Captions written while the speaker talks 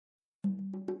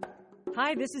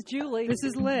Hi, this is Julie. This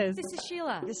is Liz. This is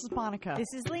Sheila. This is Monica.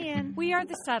 This is Leanne. We are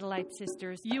the Satellite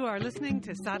Sisters. You are listening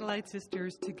to Satellite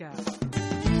Sisters to Go.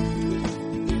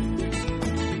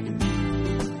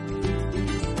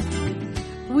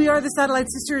 We are the Satellite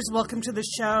Sisters. Welcome to the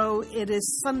show. It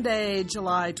is Sunday,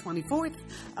 July 24th.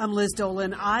 I'm Liz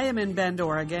Dolan. I am in Bend,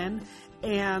 Oregon.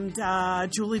 And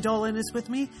Julie Dolan is with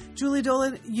me. Julie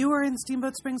Dolan, you are in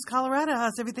Steamboat Springs, Colorado.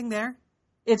 How's everything there?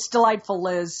 It's delightful,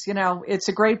 Liz. You know, it's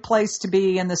a great place to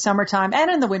be in the summertime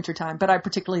and in the wintertime, but I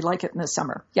particularly like it in the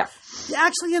summer. Yeah.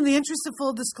 Actually, in the interest of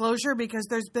full disclosure, because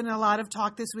there's been a lot of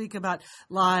talk this week about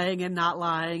lying and not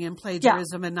lying and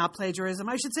plagiarism and not plagiarism,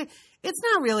 I should say it's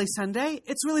not really Sunday.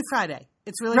 It's really Friday.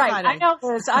 It's really Friday. I know,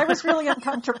 Liz. I was really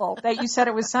uncomfortable that you said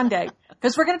it was Sunday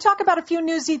because we're going to talk about a few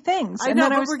newsy things. I know, and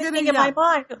then I was thinking in my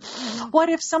mind, what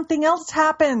if something else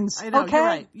happens? I know,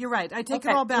 okay? You're right. I take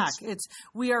it all back.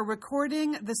 We are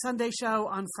recording the Sunday show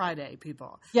on Friday,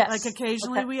 people. Yes. Like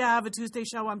occasionally we have a Tuesday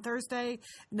show on Thursday.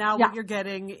 Now what you're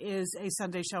getting is a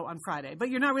Sunday show on Friday.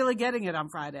 But you're not really getting it on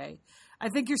Friday. I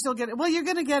think you're still getting it. Well, you're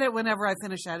going to get it whenever I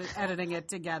finish editing it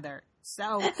together.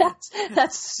 So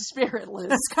that's spirit, Liz.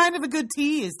 That's kind of a good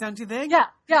tease, don't you think? Yeah,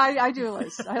 I do,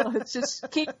 Liz. Let's just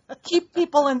keep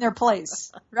people in their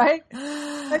place, right?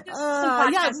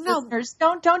 Listeners,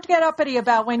 don't get uppity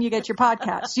about when you get your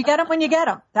podcasts. You get them when you get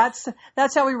them. That's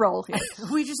how we roll here.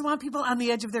 We just want people on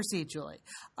the edge of their seat, Julie.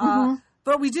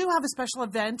 But we do have a special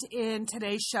event in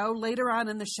today's show. Later on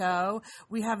in the show,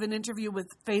 we have an interview with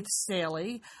Faith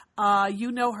Salie.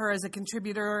 You know her as a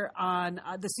contributor on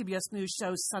the CBS News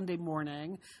show Sunday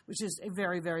Morning, which is a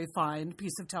very, very fine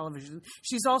piece of television.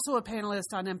 She's also a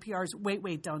panelist on NPR's Wait,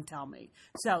 Wait, Don't Tell Me.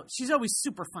 So she's always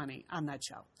super funny on that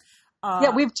show.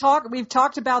 We've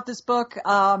talked about this book.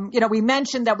 We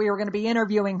mentioned that we were going to be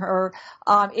interviewing her.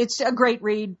 It's a great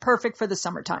read, perfect for the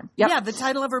summertime. Yep. Yeah, the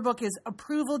title of her book is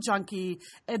Approval Junkie,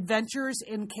 Adventures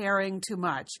in Caring Too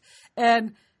Much.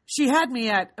 And she had me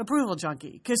at Approval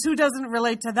Junkie, because who doesn't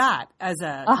relate to that as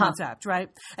a concept, right?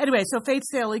 Anyway, so Faith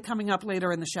Salie coming up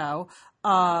later in the show.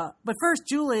 But first,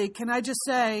 Julie, can I just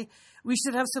say we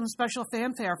should have some special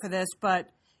fanfare for this, but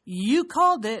you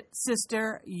called it,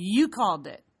 sister. You called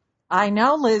it. I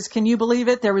know, Liz. Can you believe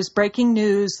it? There was breaking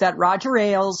news that Roger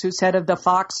Ailes, who's head of the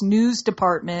Fox News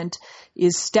department,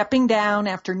 is stepping down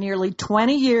after nearly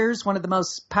 20 years, one of the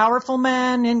most powerful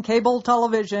men in cable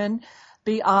television,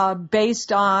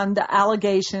 based on the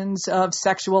allegations of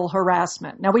sexual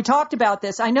harassment. Now, we talked about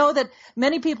this. I know that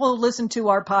many people who listen to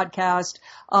our podcast,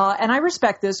 and I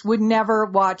respect this, would never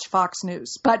watch Fox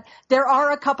News. But there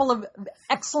are a couple of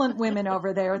excellent women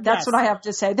over there. That's what I have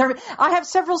to say. I have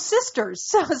several sisters,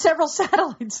 several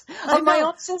satellites of my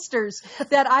own sisters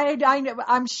that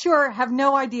I'm sure have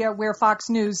no idea where Fox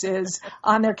News is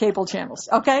on their cable channels.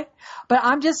 Okay? But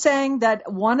I'm just saying that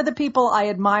one of the people I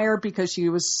admire because she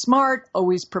was smart,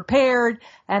 always prepared,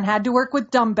 and had to work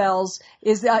with dumbbells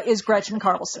is Gretchen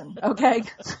Carlson. Okay,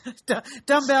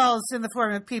 dumbbells in the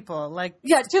form of people,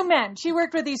 two men. She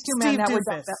worked with these two men that were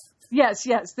dumbbells.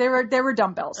 Yes, they were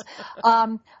dumbbells.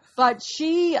 But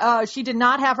she did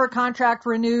not have her contract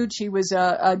renewed. She was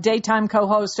a daytime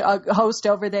host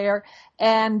over there.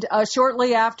 And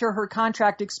shortly after her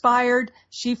contract expired,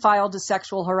 she filed a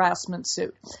sexual harassment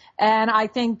suit. And I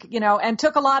think, and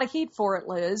took a lot of heat for it,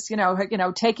 Liz,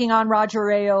 taking on Roger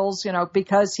Ailes,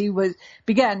 because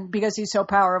he's so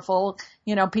powerful.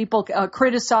 People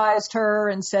criticized her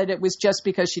and said it was just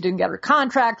because she didn't get her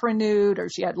contract renewed or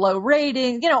she had low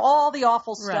rating, all the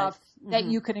awful stuff that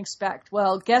you can expect.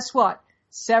 Well, guess what?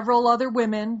 Several other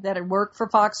women that had worked for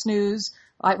Fox News,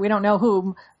 we don't know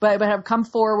whom, but have come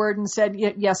forward and said,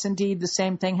 yes, indeed, the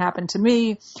same thing happened to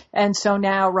me. And so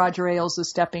now Roger Ailes is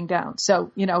stepping down.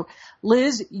 So,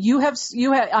 Liz,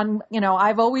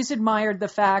 I've always admired the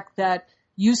fact that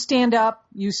you stand up,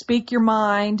 you speak your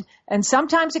mind, and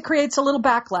sometimes it creates a little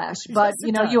backlash, but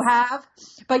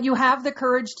you have the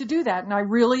courage to do that. And I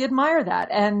really admire that.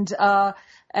 And I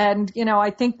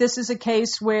think this is a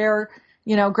case where,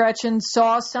 Gretchen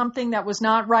saw something that was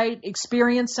not right,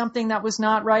 experienced something that was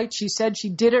not right. She said she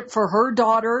did it for her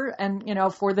daughter and,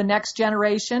 for the next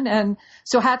generation. And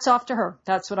so hats off to her.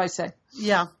 That's what I say.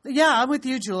 Yeah. Yeah. I'm with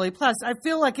you, Julie. Plus, I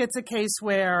feel like it's a case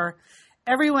where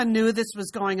everyone knew this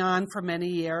was going on for many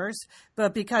years,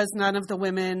 but because none of the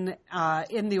women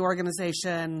in the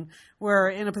organization were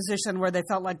in a position where they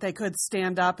felt like they could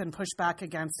stand up and push back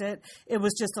against it, it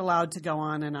was just allowed to go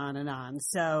on and on and on.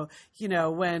 So,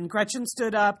 when Gretchen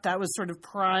stood up, that was sort of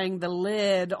prying the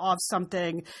lid off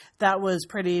something that was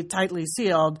pretty tightly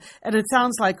sealed. And it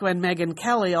sounds like when Megyn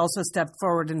Kelly also stepped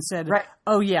forward and said,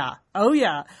 oh, yeah, Oh,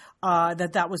 yeah.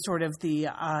 That was sort of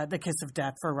the kiss of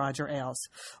death for Roger Ailes.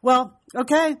 Well,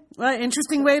 okay. Well,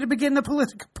 interesting way to begin the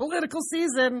political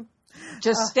season.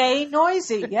 Just stay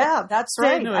noisy. Yeah, that's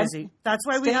stay right. Noisy. That's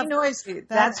why we have noisy.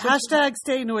 That's hashtag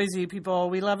stay noisy, people.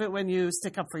 We love it when you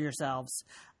stick up for yourselves.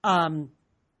 All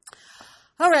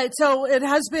right. So it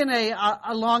has been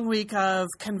a long week of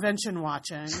convention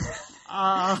watching.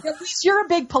 At least you're a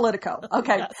big Politico.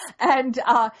 Okay. Yes. And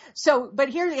but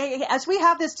here, as we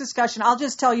have this discussion, I'll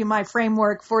just tell you my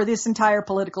framework for this entire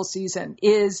political season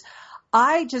is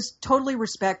I just totally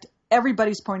respect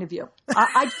everybody's point of view.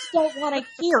 I just don't want to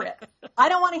hear it. I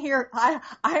don't want to hear. I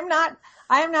am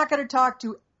not going to talk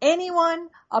to anyone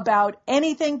about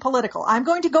anything political. I'm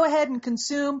going to go ahead and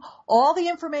consume all the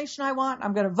information I want.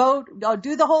 I'm going to vote. I'll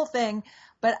do the whole thing.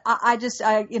 But I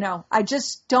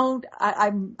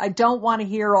don't want to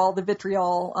hear all the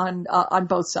vitriol on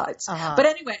both sides. Uh-huh. But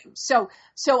anyway, so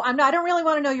I don't really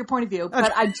want to know your point of view,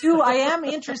 but I am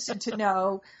interested to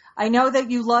know. I know that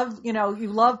you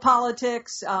love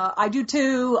politics. I do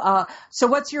too. So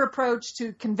what's your approach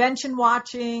to convention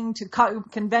watching, to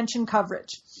convention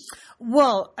coverage?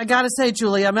 Well, I got to say,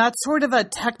 Julie, I'm at sort of a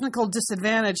technical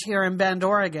disadvantage here in Bend,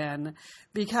 Oregon,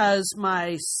 because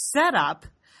my setup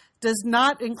does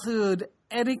not include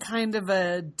any kind of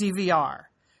a DVR,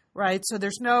 right? So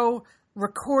there's no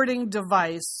recording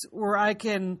device where I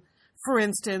can, for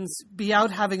instance, be out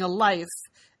having a life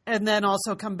and then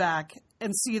also come back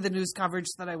and see the news coverage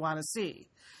that I want to see.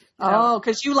 Oh,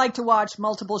 because you like to watch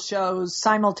multiple shows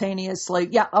simultaneously.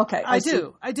 Yeah, okay. I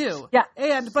do. Yeah.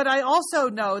 But I also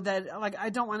know that I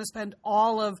don't want to spend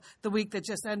all of the week that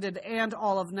just ended and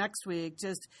all of next week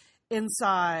just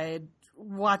inside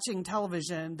watching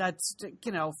television. That's,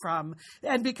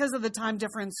 and because of the time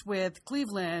difference with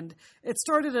Cleveland, it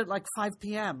started at 5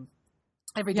 p.m.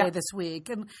 every day this week.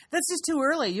 And that's just too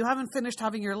early. You haven't finished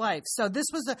having your life. So this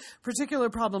was a particular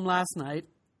problem last night.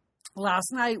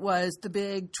 Last night was the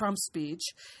big Trump speech,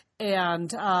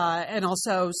 and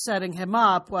also setting him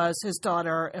up was his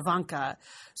daughter Ivanka.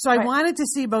 So I wanted to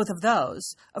see both of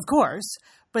those, of course.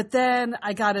 But then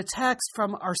I got a text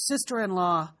from our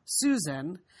sister-in-law,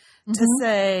 Susan, to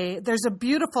say there's a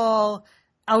beautiful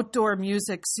outdoor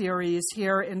music series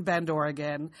here in Bend,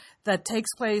 Oregon that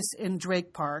takes place in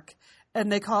Drake Park, and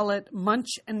they call it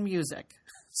Munch and Music.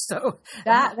 So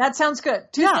that sounds good.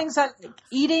 Two things I like: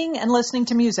 eating and listening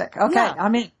to music. Okay,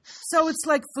 I'm in. So it's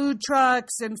like food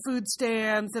trucks and food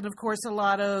stands, and of course a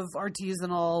lot of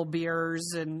artisanal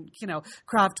beers and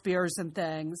craft beers and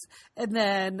things. And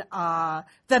then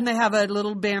they have a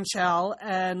little band shell,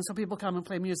 and so people come and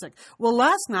play music. Well,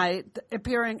 last night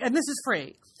appearing, and this is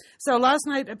free. So last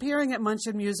night appearing at Munch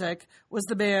and Music was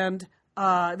the band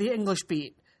The English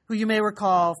Beat, who you may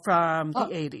recall from the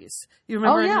 80s. You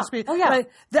remember English Beat? Oh, yeah.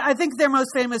 I think their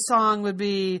most famous song would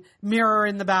be Mirror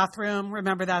in the Bathroom.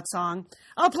 Remember that song?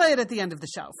 I'll play it at the end of the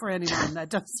show for anyone that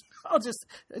does. I'll just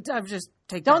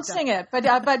take Don't sing it, but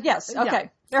yes. Okay. Yeah.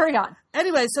 Carry on.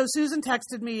 Anyway, so Susan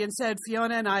texted me and said,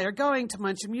 Fiona and I are going to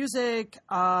Munch and Music.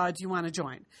 Do you want to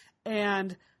join?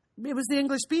 And it was the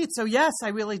English Beat. So yes, I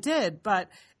really did. But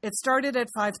it started at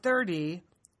 5:30.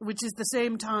 Which is the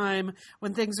same time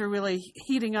when things are really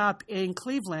heating up in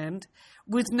Cleveland,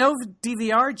 with no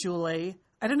DVR, Julie.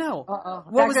 I don't know.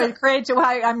 What was it? Great.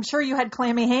 I'm sure you had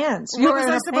clammy hands. What was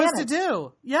I supposed to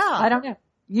do? Yeah. I don't know.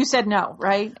 You said no,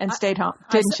 right? And stayed home,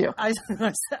 didn't you?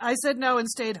 I said no and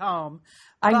stayed home.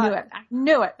 I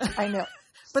knew it.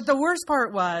 But the worst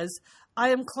part was,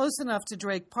 I am close enough to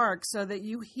Drake Park so that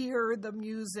you hear the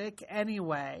music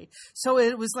anyway. So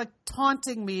it was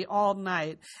taunting me all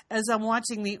night as I'm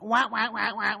watching the wah, wah,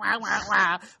 wah, wah, wah, wah,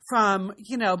 wah from,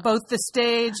 both the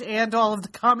stage and all of the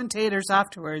commentators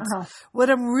afterwards. Uh-huh. What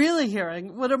I'm really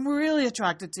hearing, what I'm really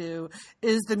attracted to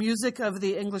is the music of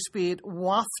the English Beat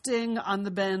wafting on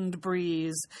the Bend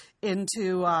breeze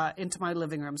into my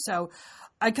living room. So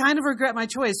I kind of regret my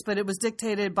choice, but it was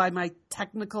dictated by my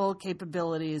technical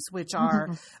capabilities, which are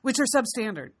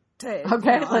substandard.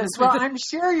 Okay, Liz. Well, I'm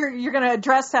sure you're going to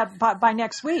address that by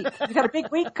next week. You got a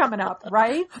big week coming up,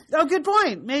 right? Oh, good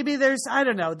point. Maybe I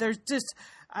don't know. There's just,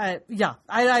 I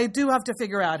do have to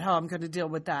figure out how I'm going to deal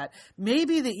with that.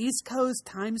 Maybe the East Coast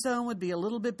time zone would be a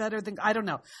little bit better than, I don't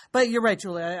know. But you're right,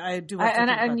 Julie. I do have to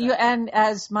think about that. And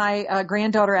as my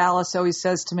granddaughter Alice always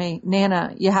says to me,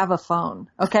 Nana, you have a phone.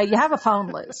 Okay, you have a phone,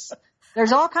 Liz.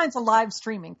 There's all kinds of live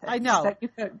streaming things. I know. That you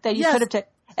could have taken.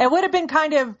 It would have been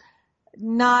kind of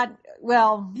not,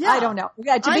 I don't know.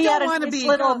 To be at a nice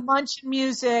little Munch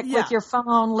music with your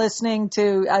phone listening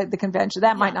to the convention,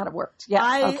 that might not have worked. Yeah,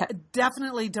 I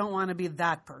definitely don't want to be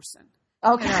that person.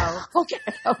 Okay. You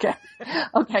know?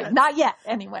 Okay. Not yet,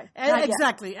 anyway. Not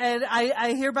exactly. Yet. And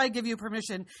I hereby give you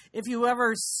permission. If you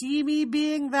ever see me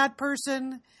being that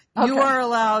person, you are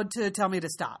allowed to tell me to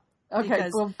stop. Okay,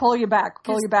 we'll pull you back.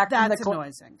 Pull you back. That's from the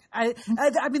annoying.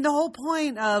 I mean, the whole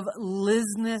point of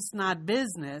Lizness, not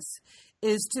business,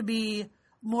 is to be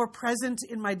more present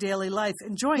in my daily life,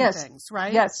 enjoying things,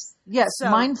 right? Yes. So,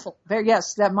 mindful.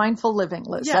 Yes, that mindful living,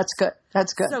 Liz. Yes.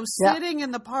 That's good. So sitting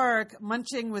in the park,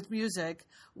 munching with music,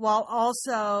 while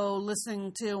also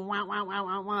listening to wah, wah, wah,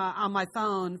 wah, wah on my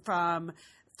phone from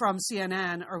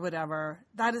CNN or whatever,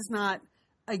 that is not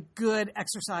a good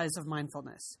exercise of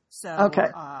mindfulness. So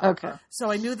okay.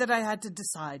 So I knew that I had to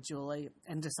decide, Julie,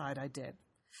 and decide I did.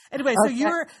 Anyway,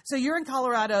 so you're in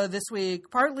Colorado this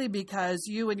week, partly because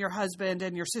you and your husband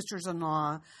and your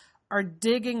sisters-in-law are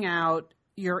digging out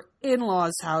your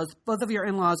in-laws' house. Both of your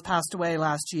in-laws passed away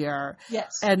last year.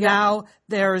 Yes. And now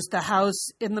there's the house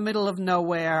in the middle of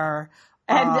nowhere.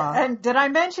 And did I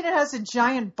mention it has a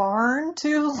giant barn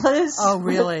too, Liz? Oh,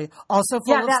 really? Also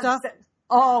full of stuff?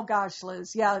 Oh gosh,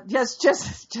 Liz. Yeah. Just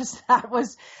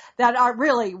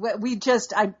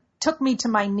I took me to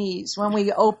my knees when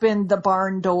we opened the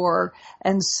barn door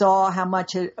and saw how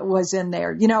much it was in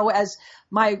there. You know, as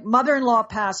my mother-in-law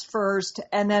passed first,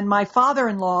 and then my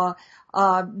father-in-law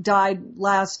died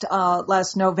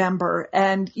last November.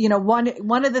 And, you know,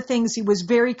 one of the things he was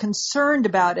very concerned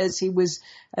about as he was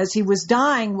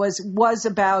dying was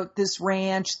about this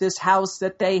ranch, this house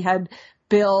that they had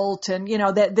built, and you know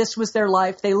that this was their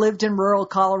life. They lived in rural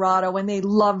Colorado and they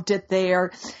loved it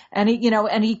there. And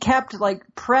he kept like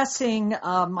pressing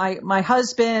my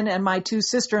husband and my two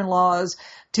sister-in-laws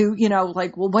to, you know,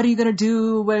 like, well, what are you going to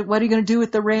do? What are you going to do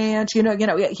with the ranch? You know,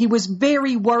 he was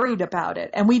very worried about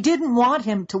it, and we didn't want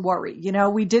him to worry. You know,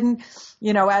 we didn't,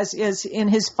 you know, as is in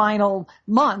his final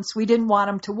months, we didn't want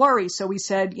him to worry. So we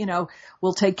said, you know,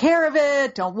 we'll take care of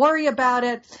it. Don't worry about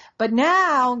it. But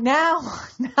now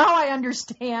I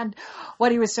understand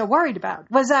what he was so worried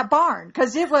about was that barn,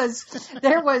 because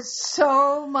there was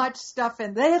so much stuff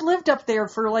in. They had lived up there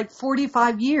for like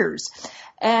 45 years.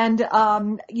 And,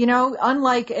 you know,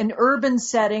 unlike an urban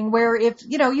setting where if,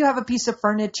 you know, you have a piece of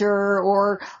furniture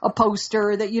or a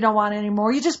poster that you don't want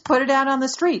anymore, you just put it out on the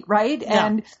street, right? Yeah,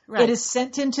 and right. It is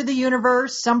sent into the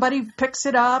universe. Somebody picks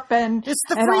it up and it's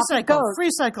the free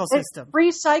cycle system. It's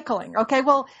free cycling. Okay.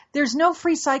 Well, there's no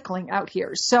free cycling out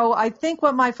here. So I think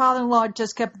what my father-in-law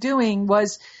just kept doing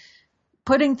was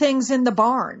putting things in the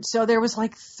barn. So there was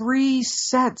like 3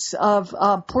 sets of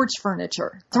porch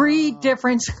furniture, 3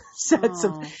 different sets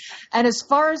of, and as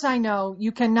far as I know,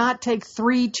 you cannot take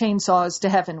 3 chainsaws to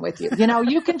heaven with you. You know,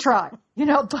 you can try, you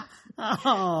know, but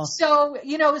so,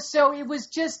 you know, so it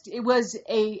was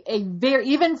a very,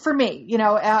 even for me, you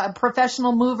know, a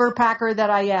professional mover packer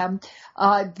that I am,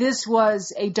 this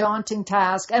was a daunting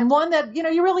task, and one that, you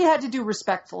know, you really had to do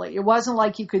respectfully. It wasn't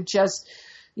like you could just,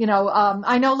 you know,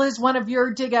 I know, Liz, one of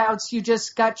your dig outs, you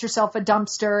just got yourself a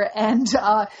dumpster and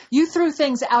you threw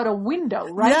things out a window,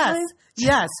 right? Yes. Liz?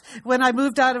 Yes. When I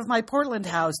moved out of my Portland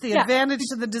house, the advantage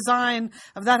to the design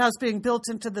of that house being built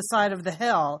into the side of the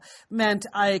hill meant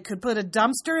I could put a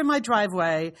dumpster in my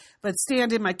driveway, but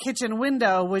stand in my kitchen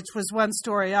window, which was 1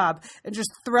 story up, and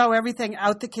just throw everything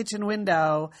out the kitchen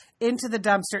window into the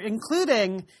dumpster,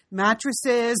 including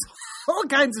mattresses, all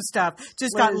kinds of stuff.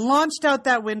 Just got launched out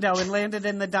that window and landed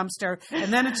in the dumpster,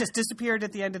 and then it just disappeared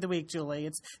at the end of the week, Julie.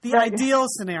 It's the ideal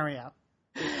scenario.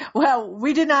 Well,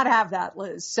 we did not have that,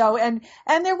 Liz. So, and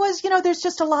there was, you know, there's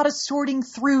just a lot of sorting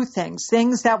through things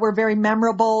that were very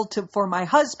memorable for my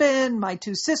husband, my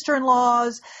 2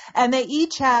 sister-in-laws, and they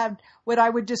each had what I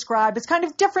would describe as kind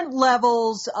of different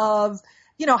levels of,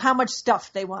 you know, how much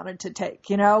stuff they wanted to take,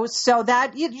 you know, so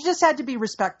that you just had to be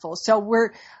respectful. So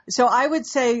I would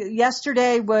say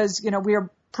yesterday was, you know, we are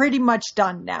pretty much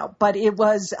done now, but it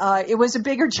was a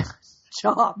bigger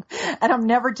job, and I'm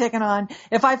never taking on.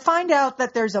 If I find out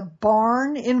that there's a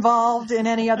barn involved in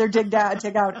any other dig out,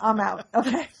 I'm out.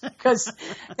 Okay. Because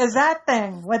that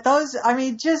thing with those, I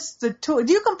mean, just the tool,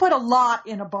 you can put a lot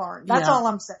in a barn. That's all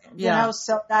I'm saying, you know,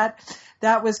 so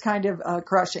that was kind of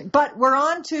crushing, but we're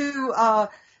on to,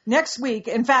 next week.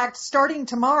 In fact, starting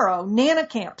tomorrow, Nana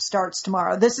Camp starts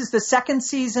tomorrow. This is the 2nd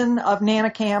season of Nana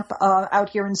Camp out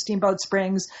here in Steamboat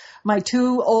Springs. My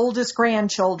 2 oldest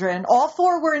grandchildren, all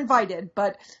 4 were invited,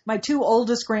 but my 2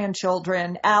 oldest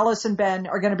grandchildren, Alice and Ben,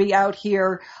 are going to be out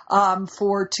here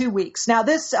for 2 weeks. Now,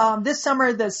 this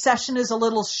summer, the session is a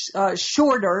little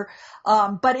shorter.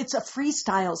 But it's a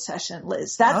freestyle session,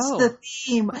 Liz. That's the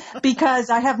theme,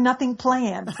 because I have nothing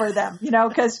planned for them, you know,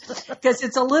 because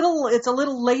it's a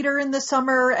little later in the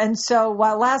summer. And so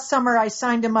while last summer I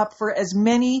signed them up for as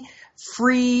many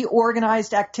free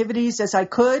organized activities as I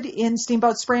could in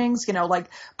Steamboat Springs, like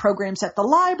programs at the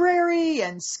library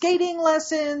and skating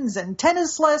lessons and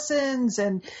tennis lessons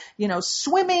and,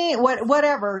 swimming,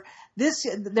 whatever.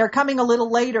 They're coming a little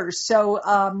later. So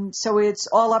it's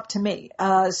all up to me.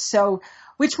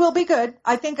 Which will be good.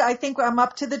 I think I'm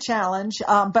up to the challenge.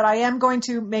 But I am going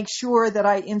to make sure that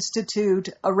I institute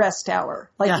a rest hour.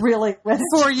 Really.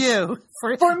 For you.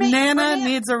 For me. Nana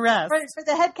needs a rest. For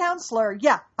the head counselor.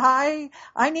 Yeah. I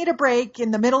need a break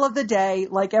in the middle of the day.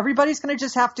 Everybody's going to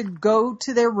just have to go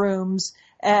to their rooms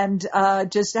and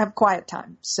just have quiet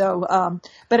time. So,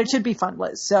 but it should be fun,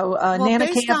 Liz. So, Nana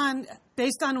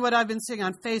based on what I've been seeing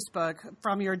on Facebook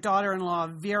from your daughter-in-law,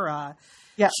 Vera,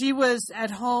 yeah. She was at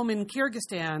home in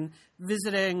Kyrgyzstan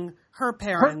visiting her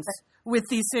parents with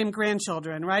these same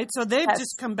grandchildren, right? So they've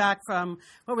just come back from,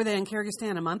 what were they in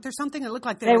Kyrgyzstan, a month or something? It looked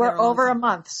like they were over a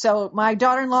month. So my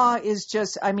daughter-in-law is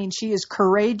she is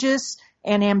courageous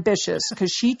and ambitious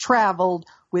because she traveled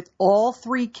with all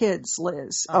 3 kids,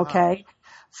 Liz, okay?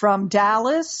 From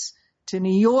Dallas to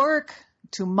New York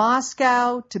to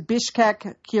Moscow to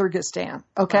Bishkek, Kyrgyzstan.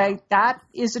 Okay. Wow. That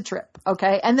is a trip.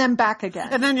 Okay. And then back again.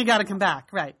 And then you got to come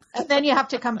back. Right. And then you have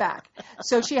to come back.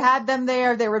 So she had them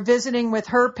there. They were visiting with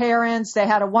her parents. They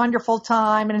had a wonderful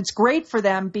time, and it's great for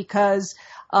them because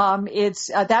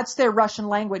that's their Russian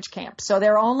language camp. So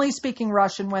they're only speaking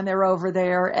Russian when they're over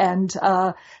there. And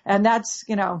that's,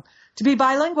 to be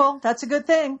bilingual, that's a good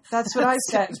thing. That's what I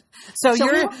say. So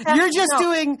you're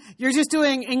just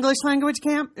doing English language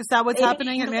camp? Is that what's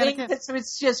happening at Mannequin?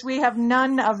 It's just we have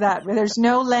none of that. There's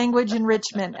no language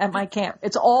enrichment at my camp.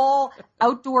 It's all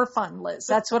outdoor fun, Liz.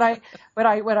 That's what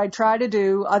I try to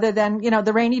do. Other than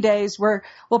the rainy days,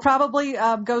 we'll probably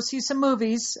go see some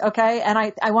movies. Okay, and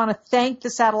I want to thank the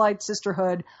Satellite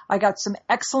Sisterhood. I got some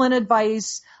excellent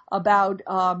advice about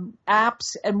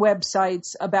apps and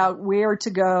websites about where to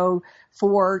go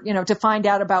for, to find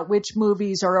out about which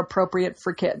movies are appropriate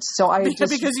for kids. So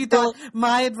because you thought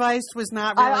my advice was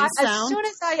not really sound.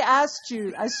 As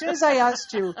soon as I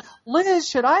asked you, Liz,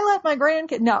 should I let my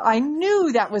grandkid? No, I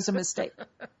knew that was a mistake.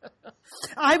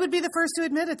 I would be the first to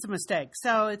admit it's a mistake.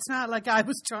 So it's not like I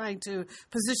was trying to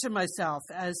position myself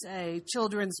as a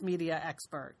children's media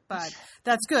expert. But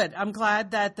that's good. I'm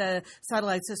glad that the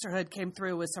Satellite Sisterhood came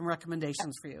through with some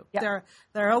recommendations for you. Yeah.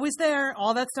 They're always there.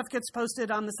 All that stuff gets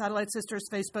posted on the Satellite Sisters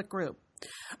Facebook group.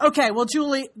 Okay, well,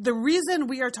 Julie, the reason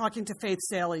we are talking to Faith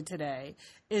Salie today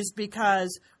is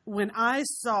because when I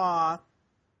saw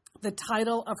the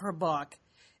title of her book,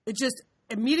 it just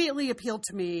immediately appealed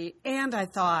to me, and I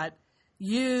thought,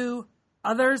 you,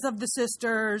 others of the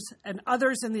sisters, and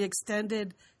others in the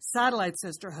extended Satellite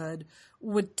Sisterhood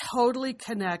would totally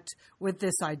connect with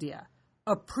this idea.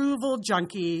 Approval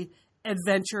Junkie,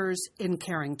 Adventures in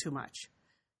Caring Too Much.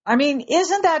 I mean,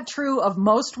 isn't that true of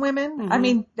most women? Mm-hmm. I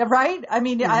mean, right? I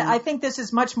mean, mm-hmm. I think this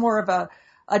is much more of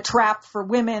a trap for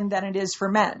women than it is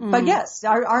for men. Mm-hmm. But yes,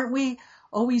 aren't we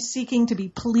always seeking to be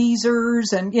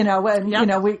pleasers and,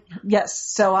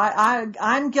 yes. So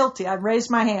I'm guilty. I've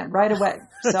raised my hand right away.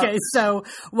 So. Okay. So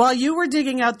while you were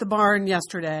digging out the barn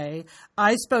yesterday,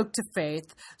 I spoke to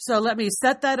Faith. So let me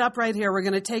set that up right here. We're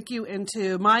going to take you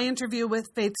into my interview with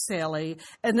Faith Salie.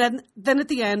 And then at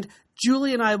the end,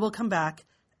 Julie and I will come back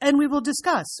and we will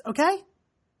discuss. Okay?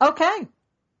 Okay.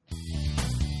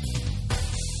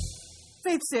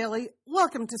 Faith Salie,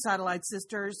 welcome to Satellite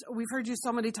Sisters. We've heard you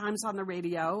so many times on the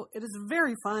radio. It is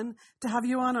very fun to have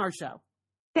you on our show.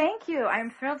 Thank you. I'm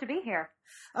thrilled to be here.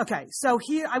 Okay, so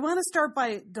here I want to start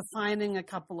by defining a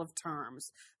couple of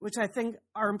terms, which I think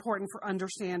are important for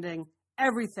understanding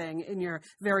everything in your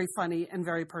very funny and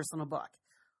very personal book.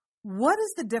 What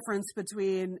is the difference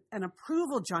between an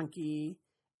approval junkie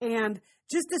and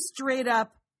just a straight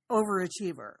up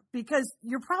overachiever? Because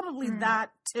you're probably that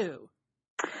too.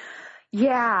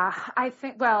 Yeah, I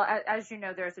think, well, as you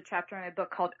know, there's a chapter in my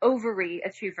book called Ovary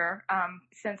Achiever,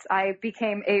 since I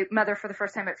became a mother for the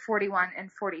first time at 41 and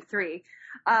 43.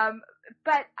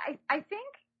 But I think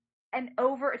an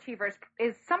overachiever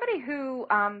is somebody who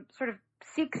sort of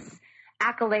seeks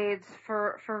accolades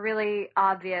for really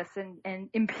obvious and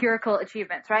empirical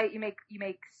achievements, right? You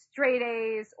make straight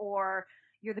A's, or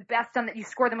you're the best on that, you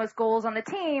score the most goals on the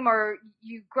team, or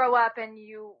you grow up and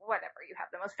you have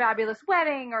the most fabulous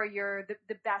wedding, or you're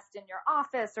the best in your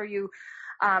office, or you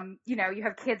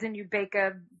have kids and you bake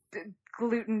a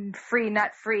gluten-free,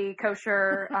 nut-free,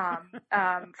 kosher,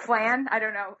 flan,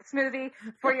 smoothie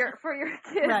for your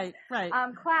kids. Right.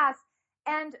 Class.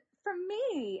 And for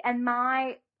me and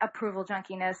my approval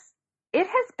junkiness, it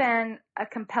has been a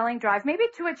compelling drive, maybe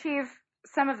to achieve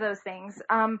some of those things,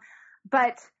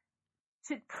 but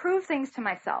to prove things to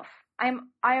myself. I'm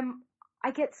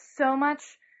I get so much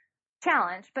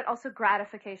challenge, but also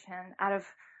gratification out of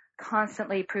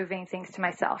constantly proving things to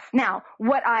myself. Now,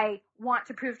 what I want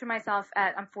to prove to myself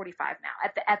I'm 45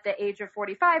 now. At the age of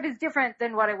 45 is different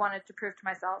than what I wanted to prove to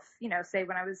myself, say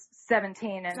when I was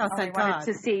 17 and only wanted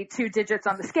to see 2 digits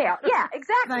on the scale. Yeah,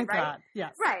 exactly. Thank right? God.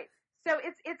 Yes. Right. So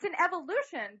it's an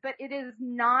evolution, but it is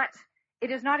not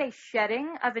a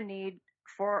shedding of a need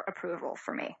for approval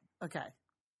for me. Okay.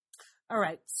 All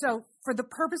right. So for the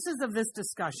purposes of this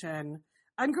discussion,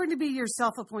 I'm going to be your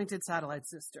self-appointed satellite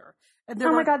sister. And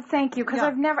my God, thank you. Because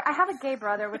I have a gay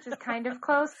brother, which is kind of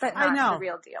close, but not the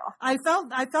real deal. I felt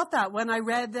that when I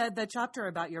read the chapter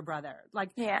about your brother.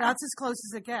 That's as close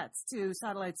as it gets to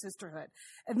satellite sisterhood.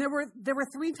 And there were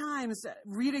 3 times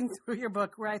reading through your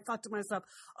book where I thought to myself,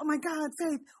 oh my God,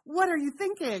 Faith, what are you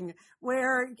thinking?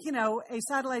 Where, a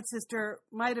satellite sister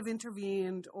might have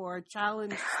intervened or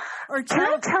challenged. Can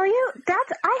I tell you,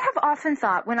 I have often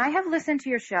thought, when I have listened to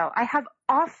your show, I've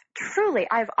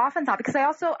often thought, because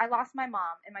I lost my mom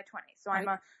in my 20s. So I'm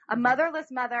a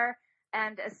motherless mother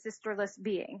and a sisterless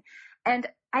being. And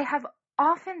I have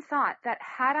often thought that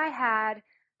had I had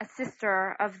a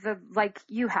sister of the, like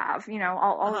you have,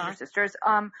 all of your sisters,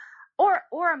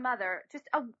 or a mother, just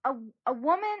a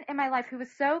woman in my life who was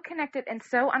so connected and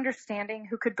so understanding,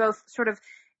 who could both sort of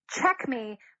check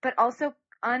me, but also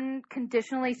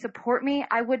unconditionally support me,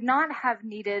 I would not have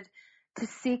needed to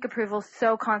seek approval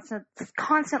so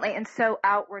constantly and so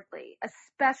outwardly,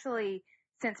 especially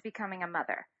since becoming a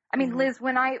mother. I mean, Liz,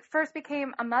 when I first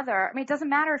became a mother, it doesn't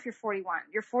matter if you're 41.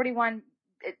 You're 41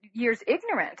 years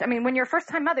ignorant. I mean, when you're a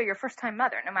first-time mother, you're a first-time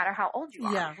mother, no matter how old you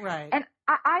are. Yeah, right. And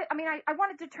I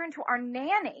wanted to turn to our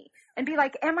nanny and be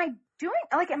like, am I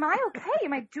okay?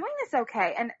 Am I doing this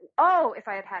okay? And, if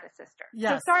I had a sister.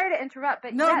 Yes. So sorry to interrupt,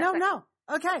 but No.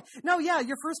 Okay. No, yeah,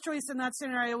 your first choice in that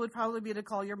scenario would probably be to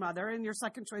call your mother, and your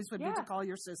second choice would be to call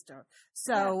your sister.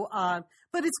 So,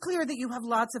 but it's clear that you have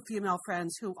lots of female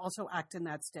friends who also act in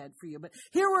that stead for you. But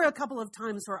here were a couple of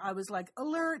times where I was like,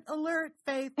 alert,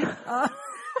 Faith.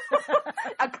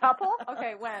 A couple?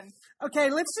 Okay, when? Okay,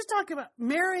 let's just talk about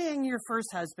marrying your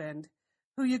first husband,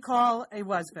 who you call a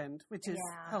wasband, which is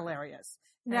hilarious.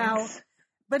 Now,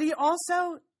 but he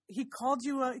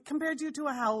compared you to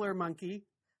a howler monkey.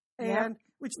 And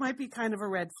which might be kind of a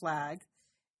red flag.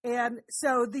 And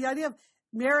so the idea of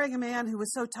marrying a man who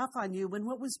was so tough on you when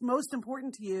what was most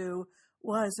important to you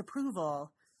was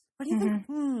approval. What do you think?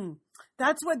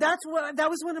 That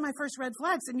was one of my first red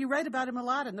flags. And you write about him a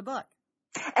lot in the book.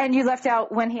 And you left out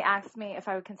when he asked me if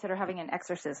I would consider having an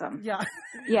exorcism. Yeah.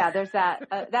 Yeah, there's that.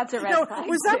 That's a red flag.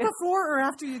 Was that before or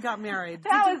after you got married?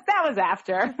 That was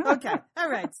after. Okay. All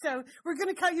right. So we're going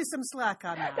to cut you some slack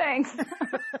on that. Thanks.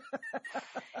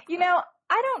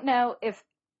 I don't know if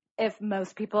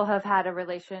most people have had a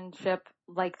relationship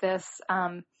like this.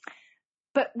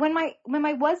 But when my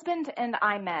husband and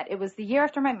I met, it was the year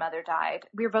after my mother died.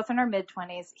 We were both in our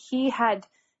mid-20s. He had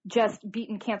just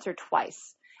beaten cancer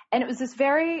twice. And it was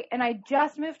and I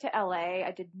just moved to LA.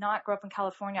 I did not grow up in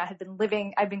California. I'd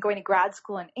been going to grad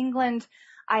school in England.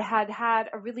 I had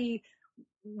a really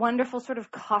wonderful sort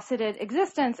of cosseted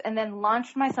existence, and then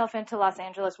launched myself into Los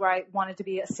Angeles, where I wanted to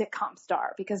be a sitcom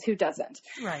star, because who doesn't?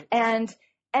 Right. And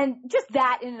just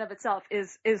that in and of itself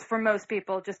is for most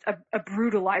people just a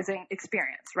brutalizing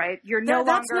experience, right? You're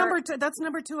that's number 2. That's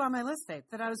number 2 on my list, Faith,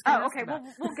 that I was going to ask about.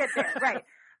 We'll get there. Right.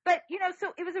 But,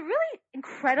 so it was a really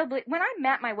incredibly, when I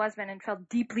met my husband and fell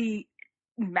deeply,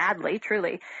 madly,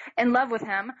 truly in love with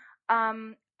him,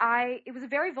 it was a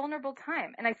very vulnerable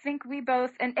time. And I think we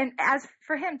both, and as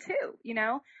for him too,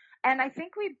 and I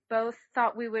think we both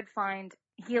thought we would find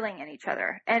healing in each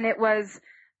other. And it was,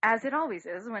 as it always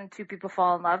is when 2 people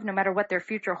fall in love, no matter what their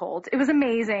future holds. It was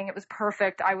amazing. It was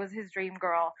perfect. I was his dream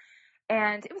girl.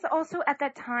 And it was also at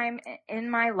that time in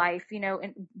my life,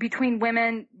 between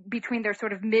women, between their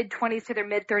sort of mid-20s to their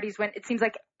mid-30s, when it seems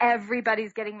like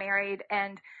everybody's getting married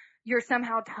and you're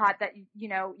somehow taught that,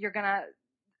 you're going to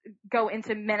go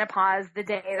into menopause the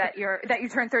day that you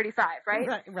turn 35,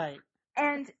 right? Right.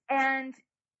 And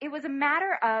it was a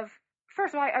matter of,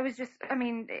 first of all,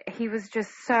 he was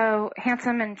just so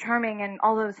handsome and charming and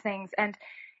all those things. And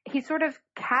he sort of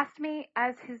cast me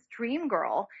as his dream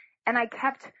girl, and I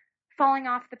kept falling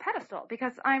off the pedestal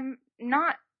because I'm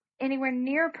not anywhere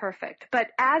near perfect. But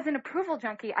as an approval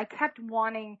junkie, I kept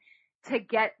wanting to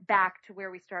get back to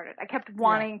where we started. I kept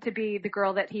wanting to be the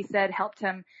girl that he said helped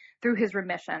him through his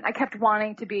remission. I kept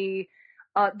wanting to be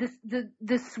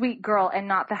this sweet girl and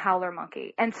not the howler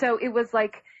monkey. And so it was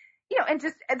like, and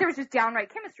there was just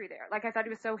downright chemistry there. Like, I thought he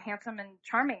was so handsome and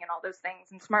charming and all those things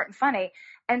and smart and funny.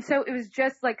 And so it was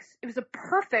just like, it was a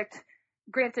perfect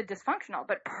granted dysfunctional,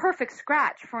 but perfect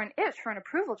scratch for an itch for an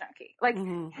approval junkie. Like,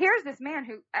 here's this man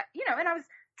who, and I was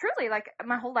truly like,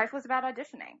 my whole life was about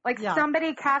auditioning. Like,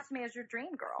 somebody cast me as your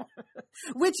dream girl.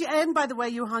 And by the way,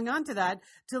 you hung on to that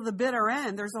till the bitter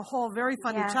end. There's a whole very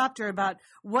funny chapter about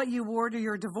what you wore to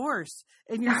your divorce,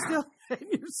 and you're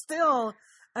still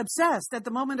obsessed at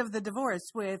the moment of the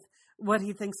divorce with what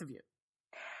he thinks of you.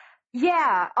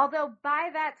 Yeah, although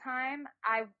by that time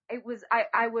I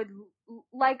would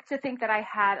like to think that I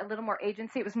had a little more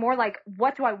agency. It was more like,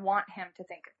 what do I want him to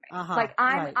think of me? Like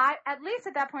I at least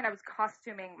at that point I was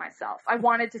costuming myself. I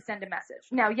wanted to send a message.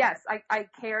 Now, yes, I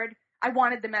cared. I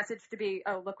wanted the message to be,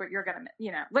 oh, look what you're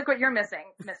look what you're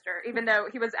missing, mister. Even though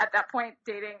he was at that point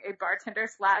dating a bartender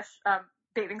 /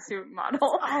 bathing suit model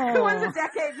who was a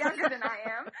decade younger than I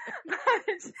am.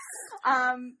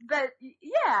 But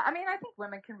yeah, I mean, I think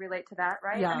women can relate to that,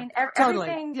 right? Yeah, I mean, totally.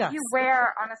 everything you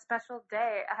wear on a special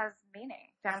day has meaning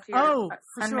down to your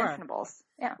unmentionables.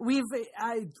 Sure. Yeah.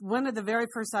 One of the very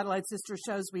first Satellite Sister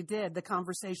shows we did, the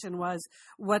conversation was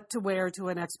what to wear to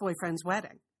an ex-boyfriend's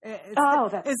wedding.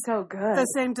 It's so good. The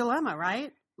same dilemma,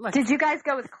 right? Like, did you guys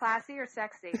go with classy or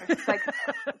sexy? Or just like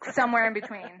somewhere in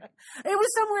between? It was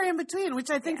somewhere in between, which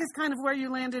I think is kind of where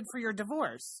you landed for your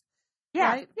divorce. Yeah,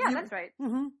 right? That's right.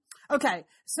 Mm-hmm. Okay,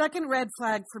 second red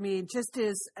flag for me just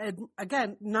is,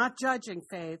 again, not judging,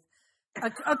 Faith,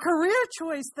 a career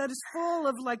choice that is full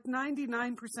of like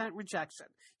 99% rejection.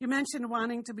 You mentioned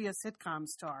wanting to be a sitcom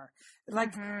star.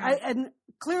 Like, and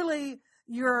clearly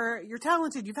you're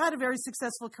talented. You've had a very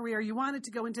successful career. You wanted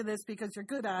to go into this because you're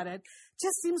good at it.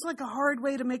 Just seems like a hard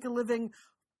way to make a living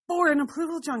for an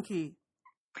approval junkie.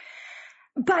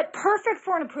 But perfect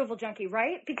for an approval junkie,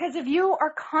 right? Because if you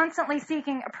are constantly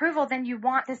seeking approval, then you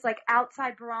want this like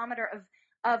outside barometer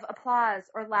of applause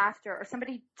or laughter or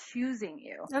somebody choosing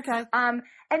you. Okay. And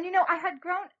I had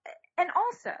grown, and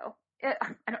also,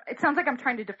 it sounds like I'm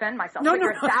trying to defend myself, but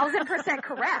you're 1,000%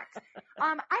 correct. I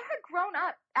had grown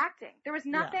up acting. There was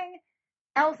nothing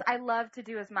else I loved to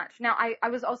do as much. Now, I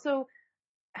was also,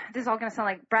 this is all going to sound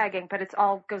like bragging, but it's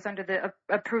all goes under the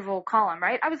approval column,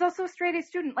 right? I was also a straight A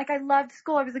student. Like, I loved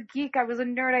school. I was a geek. I was a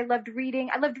nerd. I loved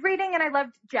reading. And I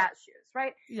loved jazz shoes,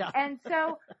 right? Yeah. And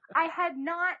so I had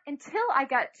not, until I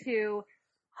got to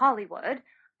Hollywood,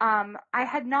 I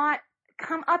had not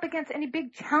come up against any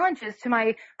big challenges to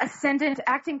my ascendant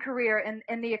acting career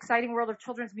in the exciting world of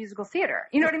children's musical theater.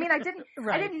 You know what I mean? I didn't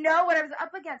know what I was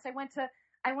up against. I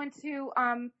went to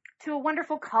a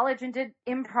wonderful college and did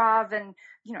improv, and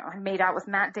I made out with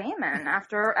Matt Damon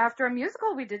after a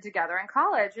musical we did together in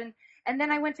college, and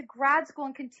then I went to grad school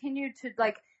and continued to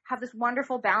like have this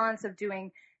wonderful balance of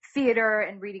doing theater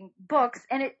and reading books,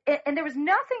 and and there was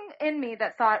nothing in me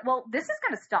that thought, well, this is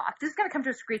going to stop. This is going to come to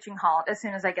a screeching halt as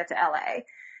soon as I get to LA.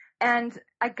 And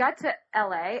I got to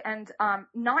LA, and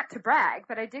not to brag,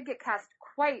 but I did get cast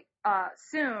quite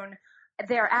soon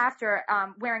thereafter,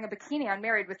 wearing a bikini on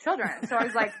Married with Children. So I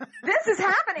was like, this is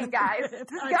happening, guys. This is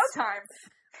go time.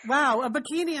 Wow, a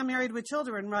bikini on Married with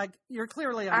Children. Like, you're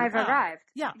clearly on I've arrived.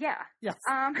 Yeah. Yes. You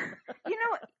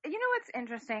know what's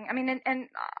interesting? I mean, and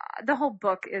the whole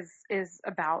book is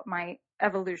about my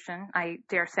evolution, I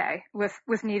dare say,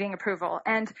 with needing approval.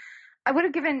 And I would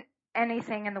have given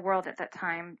anything in the world at that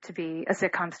time to be a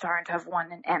sitcom star and to have won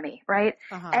an Emmy, right?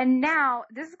 And now,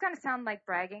 this is going to sound like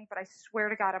bragging, but I swear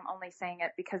to God, I'm only saying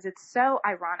it because it's so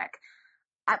ironic.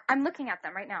 I'm looking at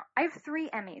them right now. I have 3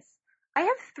 Emmys. I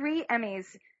have 3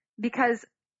 Emmys because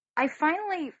I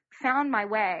finally found my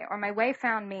way, or my way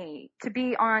found me, to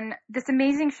be on this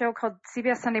amazing show called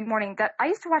CBS Sunday Morning that I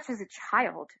used to watch as a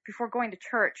child before going to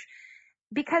church,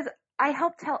 because I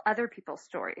help tell other people's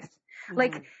stories.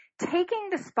 Like, taking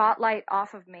the spotlight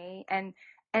off of me and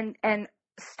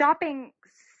stopping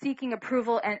seeking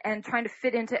approval and trying to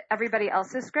fit into everybody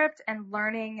else's script, and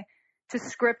learning to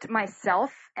script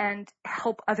myself and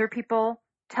help other people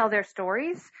tell their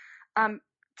stories,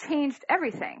 changed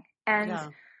everything. And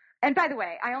by the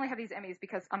way, I only have these Emmys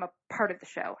because I'm a part of the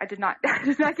show. I did not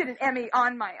get an Emmy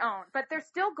on my own, but they're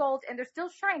still gold and they're still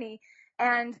shiny,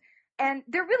 and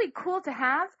they're really cool to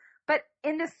have, but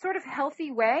in this sort of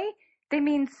healthy way, they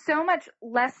mean so much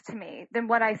less to me than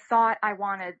what I thought I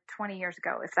wanted 20 years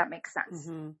ago, if that makes sense.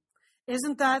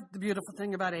 Isn't that the beautiful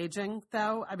thing about aging,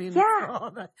 though? I mean, yeah.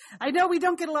 I know we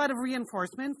don't get a lot of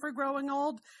reinforcement for growing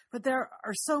old, but there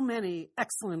are so many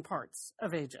excellent parts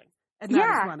of aging. And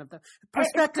that is one of them.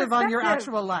 Perspective on your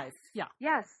actual life. Yeah.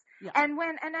 Yes. Yeah. And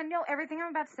I know everything I'm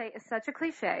about to say is such a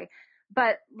cliche,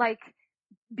 but like,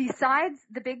 besides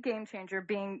the big game changer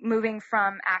being moving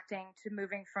from acting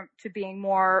to being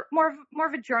more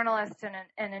of a journalist and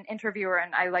an interviewer,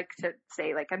 and I like to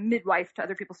say like a midwife to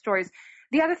other people's stories.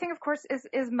 The other thing, of course,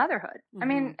 is motherhood. I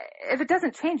mean, if it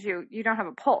doesn't change you, you don't have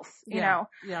a pulse, you know?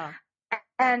 Yeah.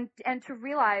 And to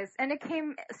realize, and it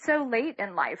came so late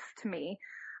in life to me,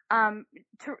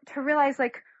 to realize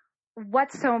like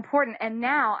what's so important. And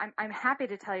now I'm happy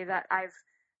to tell you that I've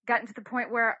gotten to the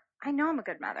point where I know I'm a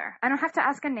good mother. I don't have to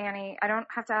ask a nanny. I don't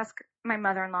have to ask my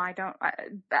mother-in-law.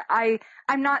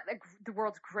 I'm not the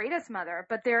world's greatest mother,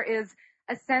 but there is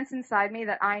a sense inside me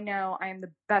that I know I am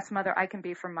the best mother I can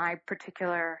be for my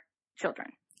particular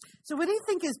children. So what do you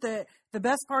think is the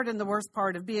best part and the worst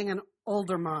part of being an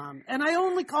older mom? And I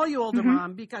only call you older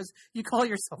mom because you call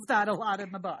yourself that a lot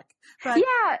in the book. But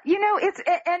yeah, you know,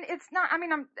 it's not, I mean,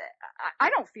 I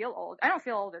don't feel old. I don't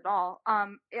feel old at all.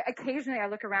 Occasionally I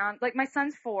look around, like my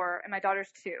son's 4 and my daughter's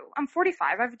 2. I'm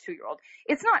 45. I have a 2-year-old.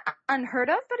 It's not unheard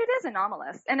of, but it is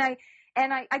anomalous. And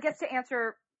I guess to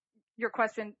answer your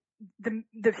question,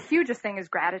 the hugest thing is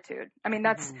gratitude. I mean,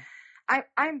 that's,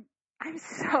 I'm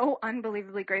so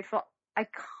unbelievably grateful. I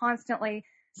constantly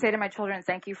say to my children,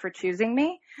 thank you for choosing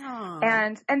me. Aww.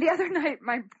 And the other night,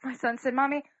 my son said,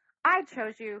 Mommy, I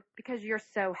chose you because you're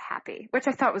so happy, which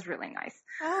I thought was really nice.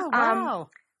 Oh, wow.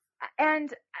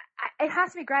 And it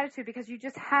has to be gratitude because you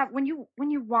just have, when you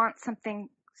want something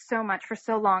so much for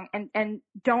so long and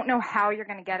don't know how you're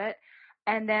going to get it,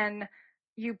 and then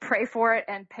you pray for it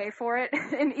and pay for it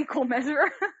in equal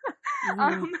measure.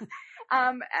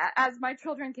 As my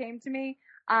children came to me,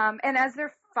 and as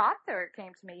their father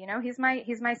came to me, you know, he's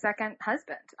my second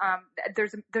husband.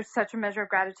 There's such a measure of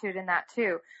gratitude in that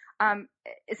too.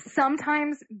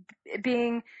 Sometimes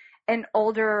being an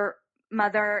older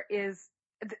mother is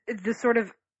the sort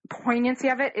of poignancy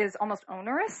of it is almost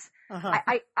onerous.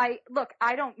 I look,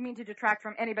 I don't mean to detract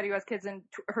from anybody who has kids in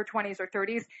her 20s or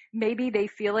 30s. Maybe they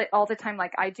feel it all the time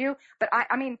like I do, but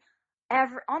I mean,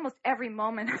 almost every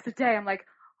moment of the day, I'm like,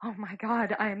 oh my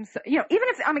God, I am so, you know, even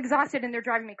if I'm exhausted and they're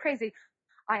driving me crazy,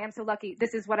 I am so lucky.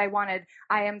 This is what I wanted.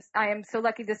 I am so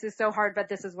lucky. This is so hard, but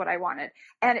this is what I wanted.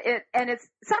 And it's,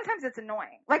 sometimes it's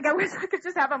annoying. Like I wish I could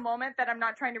just have a moment that I'm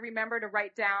not trying to remember to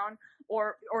write down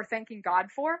or thanking God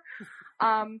for.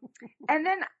 And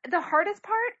then the hardest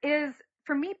part is,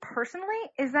 for me personally,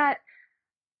 is that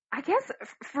I guess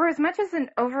for as much as an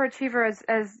overachiever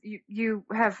as you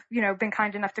have, you know, been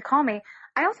kind enough to call me,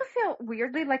 I also feel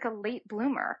weirdly like a late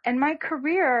bloomer. And my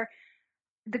career,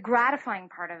 the gratifying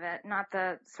part of it, not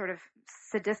the sort of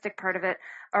sadistic part of it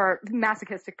or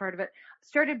masochistic part of it,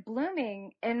 started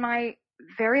blooming in my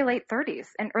very late 30s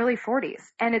and early 40s.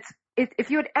 And if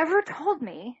you had ever told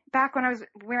me back when I was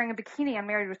wearing a bikini and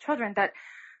married with children that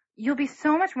you'll be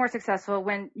so much more successful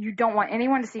when you don't want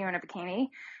anyone to see you in a bikini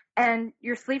and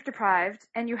you're sleep deprived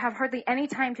and you have hardly any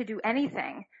time to do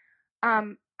anything,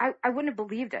 I wouldn't have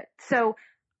believed it. So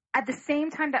at the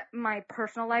same time that my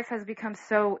personal life has become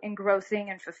so engrossing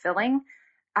and fulfilling,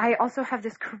 I also have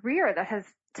this career that has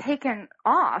taken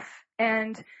off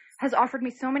and has offered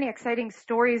me so many exciting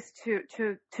stories to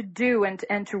do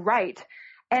and to write.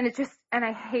 And and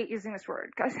I hate using this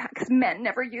word because men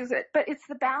never use it, but it's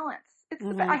the balance.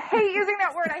 I hate using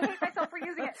that word. I hate myself for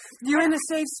using it. You're in a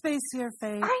safe space here,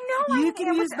 Faith. I know. You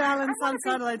can use balance on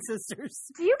Satellite Sisters.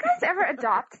 Do you guys ever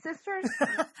adopt sisters?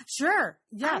 Sure.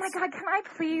 Yes. Oh my God, can I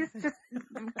please just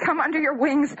come under your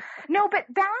wings? No, but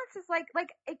balance is like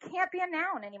it can't be a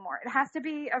noun anymore. It has to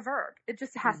be a verb. It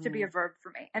just has to be a verb for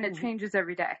me, and it changes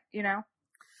every day. You know.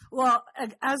 Well,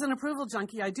 as an approval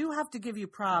junkie, I do have to give you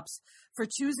props for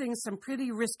choosing some pretty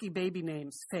risky baby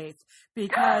names, Faith,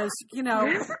 because, you know.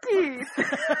 Risky? Is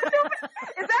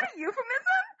that a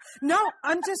euphemism? No,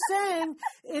 I'm just saying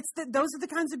those are the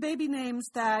kinds of baby names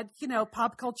that, you know,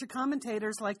 pop culture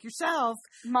commentators like yourself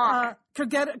could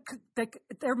get.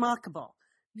 They're mockable.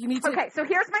 You need to. Okay, so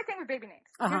here's my thing with baby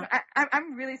names.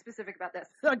 I'm really specific about this.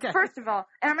 Okay. First of all,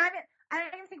 and I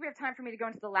don't even think we have time for me to go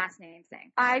into the last name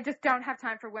thing. I just don't have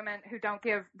time for women who don't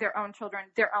give their own children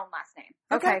their own last name.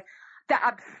 Okay.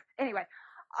 Anyway.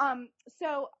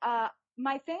 So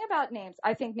my thing about names,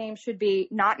 I think names should be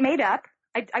not made up.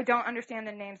 I don't understand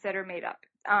the names that are made up.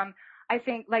 I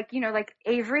think like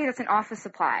Avery, that's an office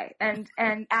supply, and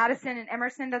Addison and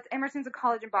Emerson, Emerson's a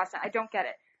college in Boston. I don't get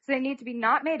it. So they need to be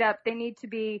not made up. They need to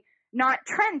be not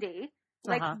trendy.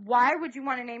 Like, why would you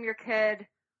want to name your kid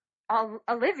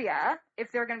Olivia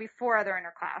if there are going to be 4 other in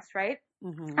her class, right?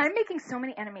 Mm-hmm. I'm making so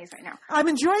many enemies right now. I'm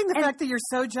enjoying the fact that you're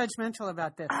so judgmental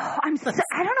about this. Oh,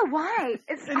 I don't know why.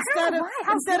 Instead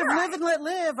of live and let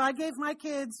live, I gave my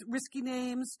kids risky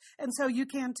names, and so you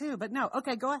can too. But no,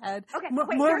 okay, go ahead. Okay,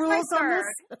 more rules on this?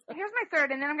 Here's my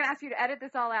third, and then I'm going to ask you to edit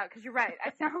this all out because you're right.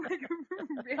 I sound like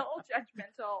a real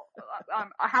judgmental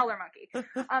a howler monkey.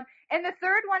 And the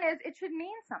third one is it should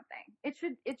mean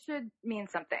something. It should mean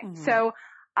something. Mm-hmm. So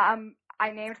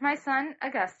I named my son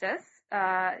Augustus.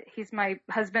 He's my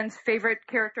husband's favorite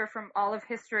character from all of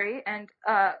history. And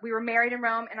we were married in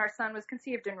Rome, and our son was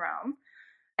conceived in Rome.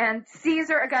 And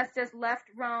Caesar Augustus left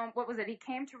Rome. What was it? He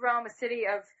came to Rome, a city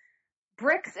of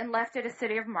bricks, and left it a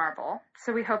city of marble.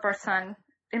 So we hope our son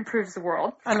improves the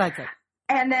world. I like it.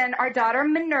 And then our daughter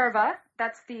Minerva,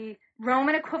 that's the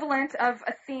Roman equivalent of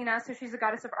Athena. So she's a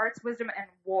goddess of arts, wisdom, and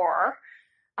war.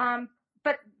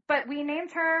 But we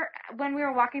named her when we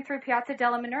were walking through Piazza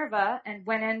della Minerva and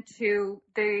went into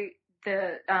the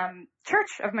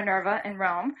church of Minerva in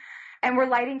Rome, and we're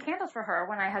lighting candles for her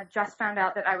when I had just found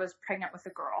out that I was pregnant with a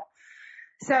girl.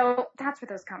 So that's where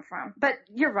those come from. But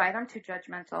you're right, I'm too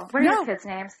judgmental. What are your kids'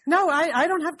 names? No, I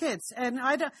don't have kids, and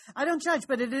I don't judge.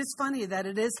 But it is funny that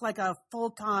it is like a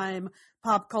full-time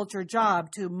pop culture job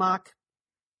to mock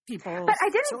people. But I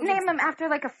didn't name them after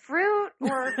like a fruit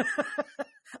or.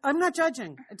 I'm not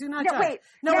judging. I do not judge. Wait.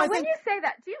 No, now, when you say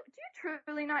that, do you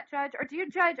truly not judge, or do you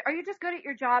judge? Are you just good at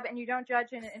your job and you don't judge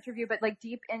in an interview, but like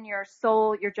deep in your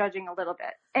soul, you're judging a little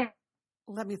bit? And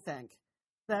let me think.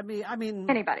 I mean,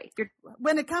 anybody.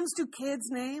 When it comes to kids'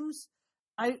 names,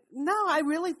 I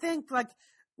really think like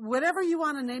whatever you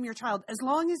want to name your child, as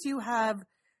long as you have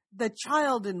the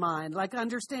child in mind, like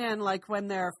understand like when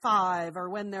they're 5 or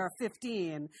when they're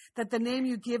 15, that the name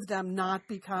you give them not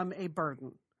become a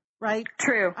burden. Right?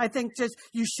 True. I think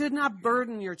you should not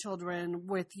burden your children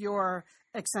with your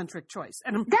eccentric choice.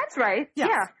 And that's right.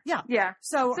 Yeah.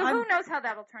 So who knows how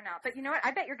that'll turn out? But you know what?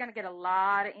 I bet you're going to get a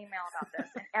lot of email about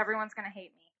this, and everyone's going to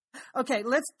hate me. Okay,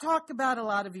 let's talk about a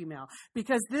lot of email,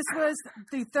 because this was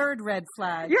the third red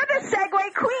flag. You're the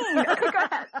segue queen. Okay, go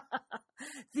ahead.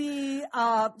 The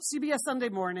CBS Sunday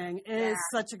Morning is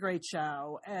such a great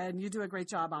show, and you do a great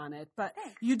job on it. But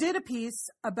you did a piece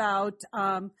about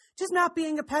just not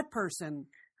being a pet person.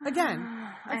 Again,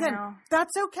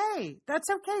 that's okay. That's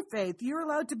okay, Faith. You're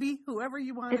allowed to be whoever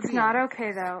you want to be. It's not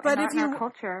okay, though. But in our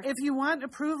culture. If you want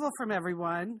approval from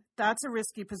everyone, that's a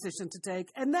risky position to take.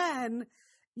 And then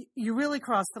you really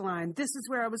cross the line. This is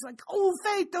where I was like, oh,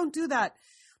 Faith, don't do that.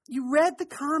 You read the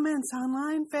comments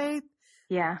online, Faith.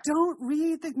 Yeah.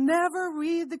 Never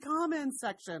read the comments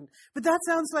section. But that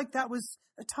sounds like that was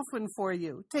a tough one for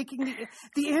you. Taking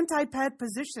the anti-pet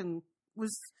position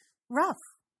was rough.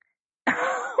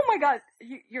 Oh my God.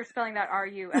 You're spelling that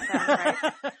R-U-F-M,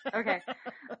 right? Okay.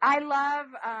 I love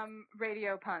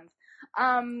radio puns.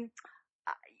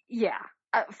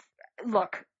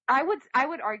 Look, I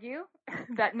would argue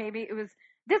that maybe it was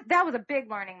that was a big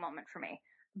learning moment for me,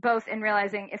 both in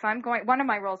realizing if I'm going, one of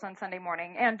my roles on Sunday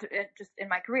Morning and just in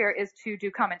my career is to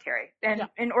do commentary. And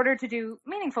in order to do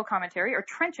meaningful commentary or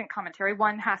trenchant commentary,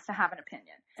 one has to have an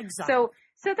opinion. Exactly.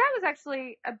 So that was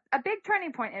actually a big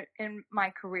turning point in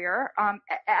my career,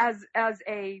 as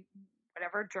a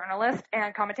journalist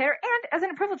and commentator, and as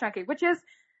an approval junkie, which is,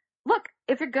 look,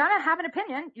 if you're going to have an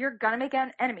opinion, you're going to make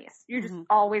enemies. You just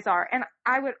always are. And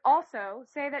I would also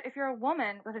say that if you're a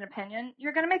woman with an opinion,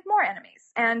 you're going to make more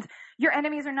enemies. And your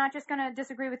enemies are not just going to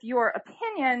disagree with your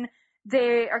opinion.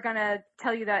 They are going to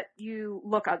tell you that you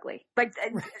look ugly. Like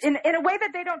in a way that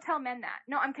they don't tell men that.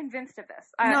 No, I'm convinced of this.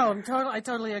 I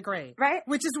totally agree. Right?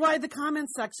 Which is why the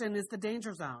comments section is the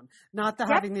danger zone, not the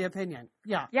having the opinion.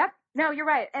 Yeah. Yep. No, you're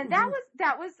right. And that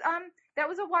was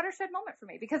a watershed moment for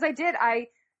me, because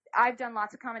I've done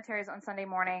lots of commentaries on Sunday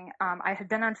Morning. I had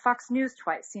been on Fox News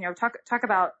twice, talk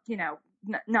about,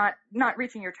 not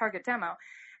reaching your target demo.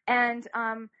 And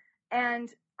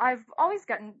I've always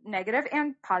gotten negative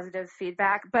and positive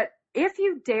feedback. But if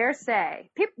you dare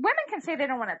say, women can say they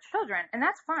don't want to have children, and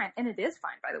that's fine. And it is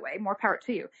fine, by the way, more power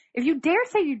to you. If you dare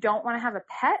say you don't want to have a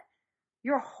pet,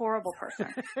 you're a horrible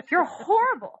person. You're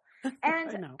horrible.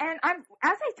 And as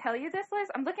I tell you this, Liz,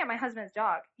 I'm looking at my husband's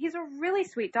dog. He's a really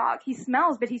sweet dog. He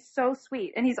smells, but he's so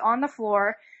sweet. And he's on the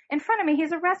floor in front of me.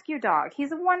 He's a rescue dog.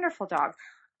 He's a wonderful dog.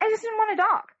 I just didn't want a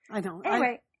dog. I know.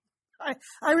 Anyway.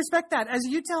 I respect that. As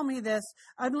you tell me this,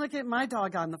 I'm looking at my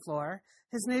dog on the floor.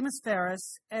 His name is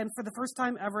Ferris. And for the first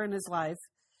time ever in his life,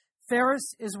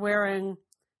 Ferris is wearing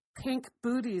pink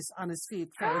booties on his feet,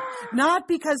 Faith. Not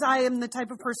because I am the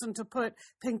type of person to put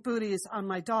pink booties on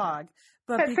my dog,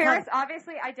 but because Ferris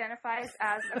obviously identifies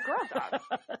as a girl dog.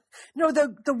 No,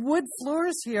 the wood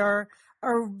floors here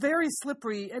are very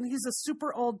slippery, and he's a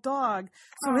super old dog,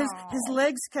 so his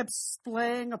legs kept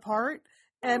splaying apart.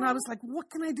 And I was like, what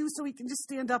can I do so he can just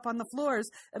stand up on the floors?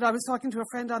 And I was talking to a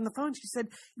friend on the phone. She said,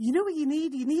 you know what you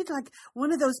need? You need like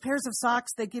one of those pairs of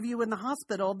socks they give you in the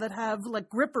hospital that have like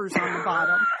grippers on the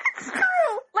bottom. It's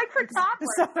true. Like for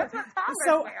toddlers. That's what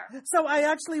toddlers wear. So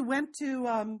I actually went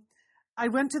to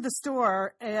the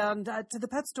store and to the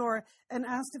pet store and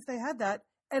asked if they had that.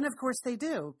 And of course they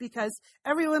do, because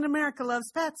everyone in America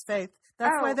loves pets, Faith.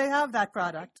 That's why they have that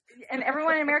product. And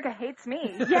everyone in America hates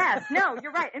me. Yes. No,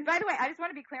 you're right. And by the way, I just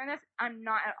want to be clear on this. I'm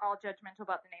not at all judgmental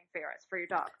about the name Ferris for your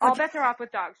dog. All bets are off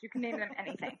with dogs. You can name them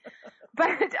anything.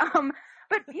 But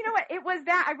you know what? It was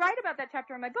that I write about that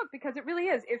chapter in my book because it really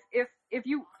is. If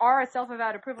you are a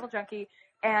self-avowed approval junkie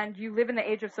and you live in the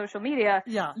age of social media,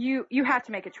 you have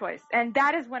to make a choice. And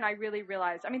that is when I really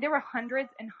realized, I mean, there were hundreds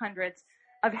and hundreds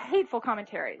of hateful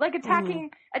commentary, like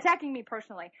attacking me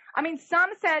personally. I mean,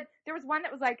 some said, there was one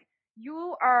that was like,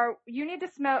 you need to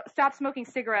stop smoking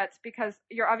cigarettes because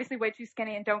you're obviously way too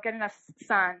skinny and don't get enough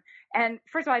sun. And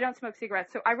first of all, I don't smoke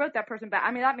cigarettes. So I wrote that person back.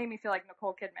 I mean, that made me feel like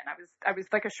Nicole Kidman. I was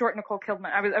like a short Nicole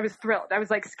Kidman. I was thrilled. I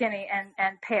was like skinny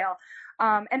and pale.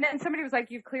 And then somebody was like,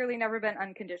 you've clearly never been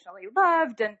unconditionally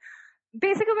loved. And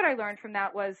basically what I learned from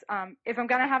that was, if I'm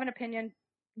going to have an opinion,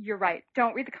 you're right.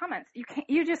 Don't read the comments.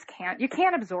 You just can't. You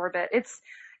can't absorb it.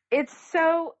 It's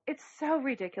so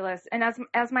ridiculous. And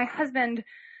as my husband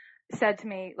said to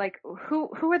me, like,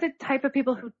 who are the type of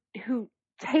people who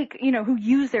take, who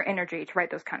use their energy to write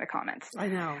those kind of comments? I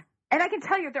know. And I can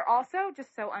tell you, they're also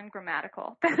just so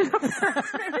ungrammatical.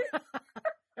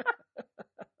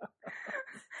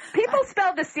 People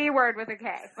spell the C word with a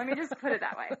K. Let me just put it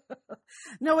that way.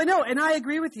 No, I know. And I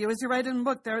agree with you. As you write in the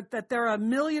book, that there are a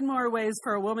million more ways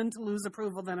for a woman to lose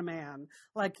approval than a man.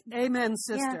 Like, amen,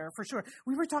 sister, for sure.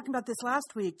 We were talking about this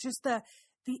last week, just the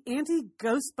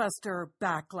anti-Ghostbuster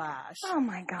backlash. Oh,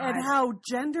 my God. And how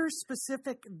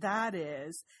gender-specific that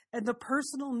is, and the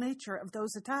personal nature of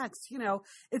those attacks.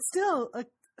 It still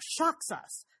shocks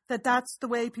us that that's the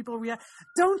way people react.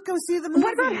 Don't go see the movie.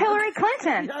 What about Hillary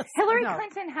Clinton? Yes, Hillary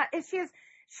Clinton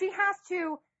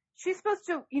she's supposed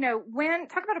to, win.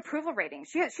 Talk about approval ratings.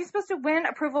 She's supposed to win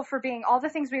approval for being all the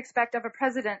things we expect of a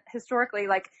president historically,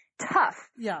 like tough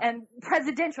and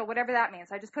presidential, whatever that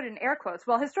means. I just put it in air quotes.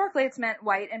 Well, historically it's meant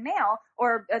white and male,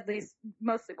 or at least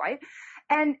mostly white.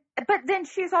 But then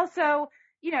she's also,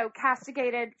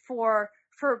 castigated for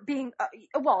being,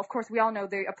 well, of course we all know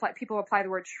people apply the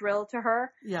word shrill to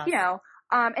her,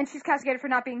 and she's castigated for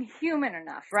not being human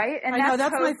enough, right? And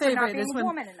that's my favorite is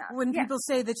when people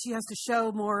say that she has to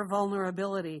show more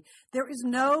vulnerability. There is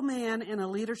no man in a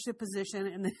leadership position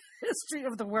in the history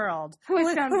of the world who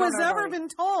has ever been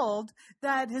told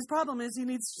that his problem is he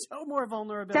needs to show more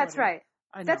vulnerability. That's right.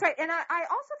 That's right. And I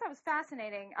also thought it was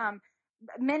fascinating.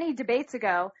 Many debates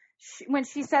ago, when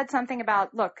she said something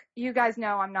about, look, you guys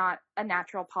know I'm not a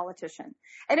natural politician.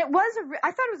 And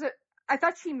I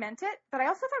thought she meant it, but I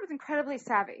also thought it was incredibly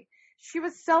savvy. She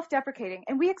was self-deprecating,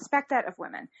 and we expect that of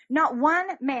women. Not one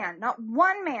man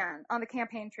on the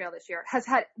campaign trail this year has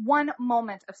had one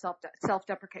moment of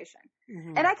self-deprecation.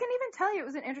 Mm-hmm. And I can even tell you, it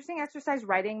was an interesting exercise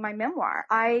writing my memoir.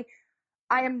 I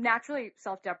am naturally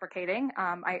self-deprecating,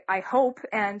 I hope,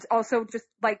 and also just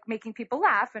like making people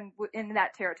laugh, and in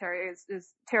that territory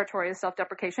is territory of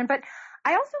self-deprecation. But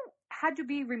I also had to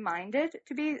be reminded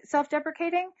to be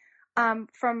self-deprecating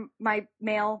from my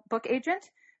male book agent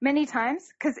many times,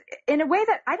 because in a way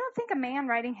that I don't think a man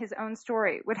writing his own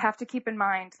story would have to keep in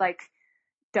mind, like,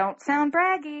 don't sound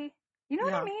braggy. You know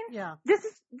what I mean? Yeah. This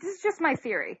is just my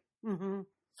theory. Mm-hmm.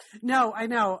 No, I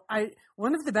know.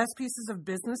 One of the best pieces of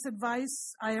business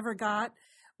advice I ever got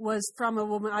was from a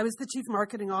woman. I was the chief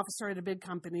marketing officer at a big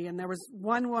company, and there was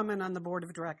one woman on the board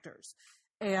of directors.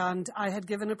 And I had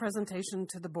given a presentation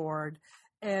to the board,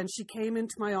 and she came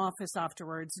into my office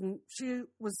afterwards, and she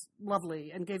was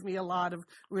lovely and gave me a lot of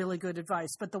really good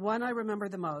advice. But the one I remember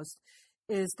the most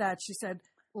is that she said,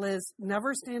 Liz,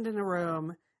 never stand in a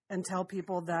room and tell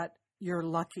people that you're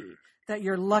lucky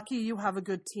you have a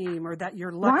good team, or that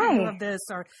you're lucky you have this.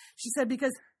 Or she said,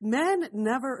 because men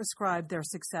never ascribe their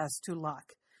success to luck.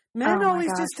 Men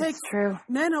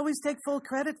always take full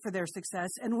credit for their success,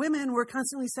 and women were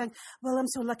constantly saying, "Well, I'm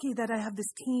so lucky that I have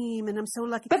this team, and I'm so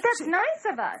lucky." But that's nice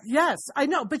of us. Yes, I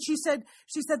know. But she said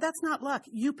that's not luck.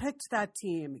 You picked that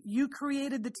team. You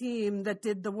created the team that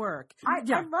did the work. I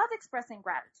love expressing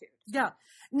gratitude. Yeah,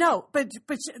 no, but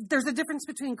there's a difference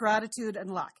between gratitude and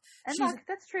luck. And luck,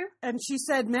 that's true. And she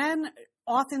said, men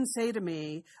often say to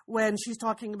me when she's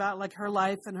talking about like her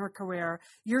life and her career,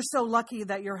 "You're so lucky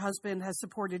that your husband has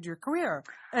supported your career."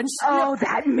 And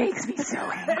that makes me so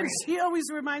angry. And she always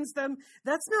reminds them,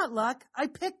 "That's not luck. I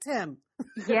picked him."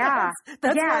 Yeah,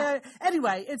 that's why.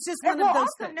 Anyway, it's just one of those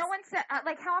things. No one said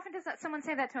how often does someone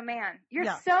say that to a man? You're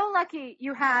so lucky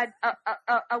you had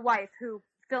a wife who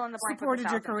fill in the blank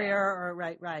supported your career, or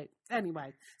right.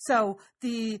 Anyway, so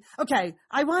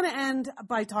I want to end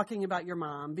by talking about your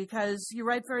mom, because you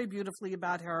write very beautifully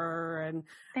about her, and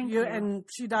Thank you. And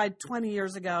she died 20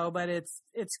 years ago, but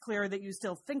it's clear that you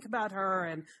still think about her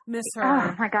and miss her.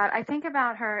 Oh my God, I think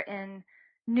about her in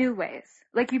new ways.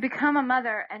 Like, you become a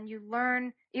mother and you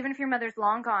learn, even if your mother's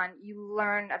long gone, you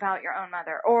learn about your own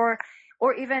mother, or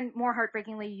even more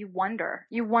heartbreakingly, you wonder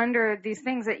these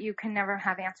things that you can never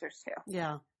have answers to.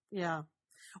 Yeah.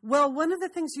 Well, one of the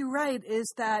things you write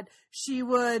is that she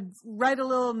would write a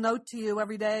little note to you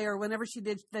every day, or whenever she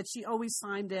did, that she always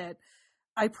signed it,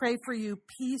 "I pray for you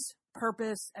peace,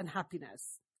 purpose, and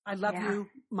happiness. I love you,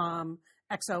 Mom,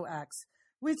 XOX."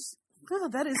 Which,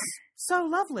 that is so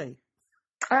lovely.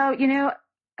 Oh,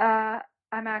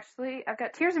 I've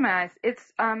got tears in my eyes.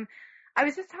 It's, I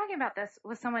was just talking about this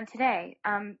with someone today.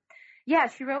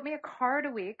 She wrote me a card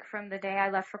a week from the day I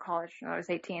left for college when I was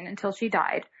 18 until she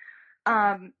died.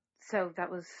 So that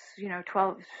was,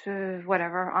 12,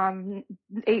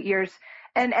 8 years.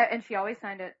 And she always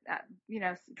signed it,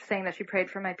 saying that she prayed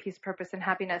for my peace, purpose, and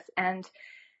happiness. And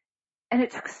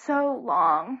it took so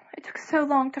long. It took so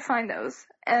long to find those.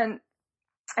 And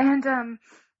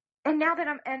now that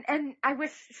and I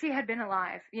wish she had been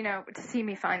alive, to see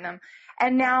me find them.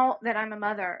 And now that I'm a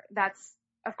mother, that's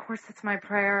my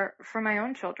prayer for my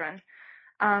own children.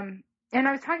 And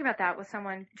I was talking about that with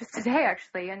someone just today,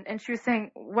 actually. And she was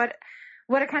saying, what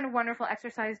a kind of wonderful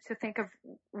exercise to think of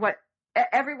what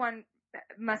everyone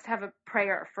must have a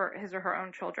prayer for his or her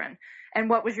own children. And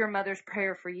what was your mother's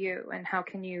prayer for you? And how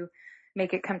can you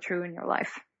make it come true in your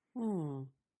life?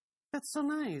 That's so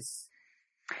nice.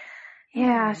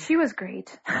 Yeah, she was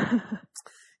great.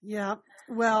 Yeah.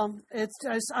 Well,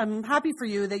 I'm happy for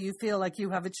you that you feel like you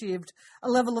have achieved a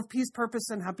level of peace, purpose,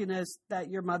 and happiness that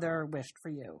your mother wished for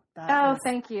you.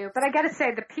 Thank you. But I got to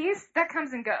say, the peace that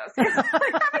comes and goes.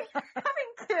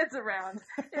 Having kids around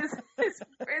is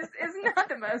not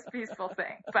the most peaceful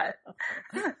thing. But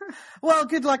well,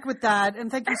 good luck with that, and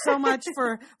thank you so much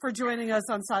for joining us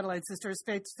on Satellite Sisters.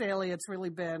 Faith Salie, it's really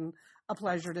been a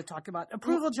pleasure to talk about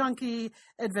Approval Junkie,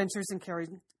 Adventures in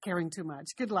Caring Too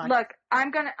Much. Good luck. Look,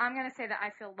 I'm gonna say that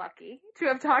I feel lucky to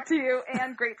have talked to you,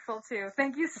 and grateful too.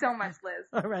 Thank you so much, Liz.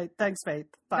 All right, thanks, Faith.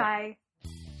 Bye.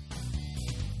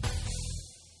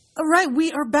 All right,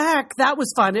 we are back. That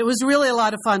was fun. It was really a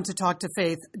lot of fun to talk to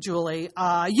Faith, Julie.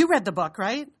 You read the book,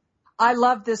 right? I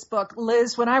love this book.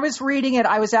 Liz, when I was reading it,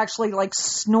 I was actually like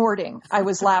snorting. I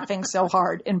was laughing so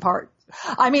hard, in part.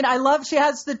 I mean, I love, she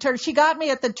has the term, she got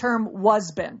me at the term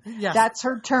wasband. Yes. That's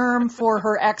her term for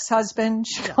her ex-husband.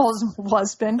 She calls him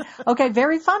wasband. Okay,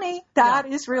 very funny. That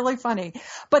is really funny.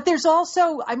 But there's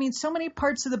also, I mean, so many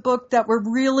parts of the book that were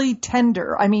really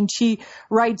tender. I mean, she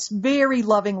writes very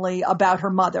lovingly about her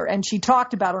mother, and she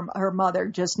talked about her mother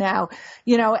just now,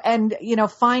 and,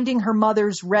 finding her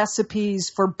mother's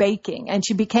recipes for baking. And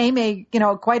she became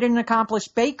quite an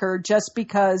accomplished baker just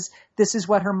because this is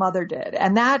what her mother did.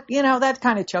 And that, that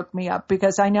kind of choked me up,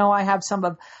 because I know I have some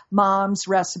of Mom's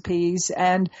recipes.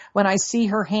 And when I see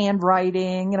her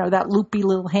handwriting, that loopy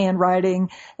little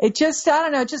handwriting, it just, I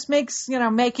don't know, it just makes,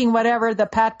 making whatever, the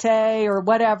pate or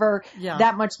whatever,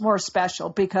 that much more special,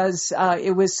 because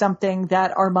it was something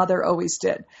that our mother always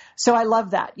did. So I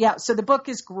love that. Yeah. So the book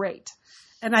is great.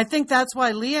 And I think that's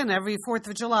why Leanne every 4th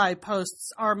of July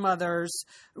posts our mother's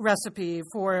recipe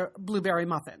for blueberry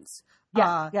muffins.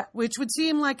 Which would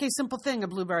seem like a simple thing, a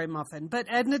blueberry muffin. But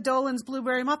Edna Dolan's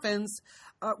blueberry muffins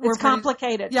were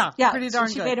complicated. Pretty darn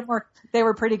she good. Made it more, they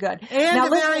were pretty good.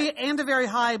 And a very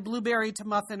high blueberry to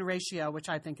muffin ratio, which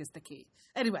I think is the key.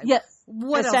 Anyway,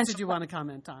 what else did you want to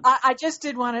comment on? I just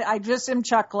am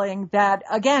chuckling that,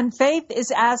 again, Faith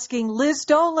is asking Liz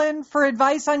Dolan for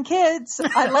advice on kids.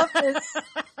 I love this.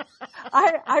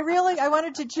 I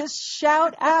wanted to just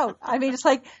shout out. I mean, it's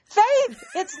like, Faith,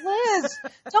 it's Liz.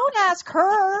 Don't ask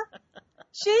her.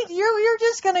 You're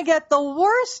just going to get the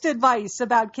worst advice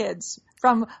about kids.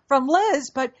 from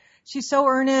Liz, but she's so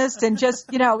earnest and just,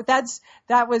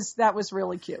 that was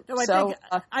really cute. No,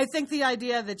 I think the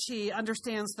idea that she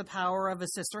understands the power of a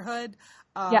sisterhood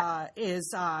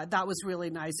is that was really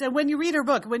nice. And when you read her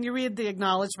book, when you read the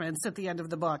acknowledgments at the end of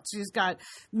the book, she's got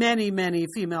many, many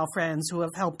female friends who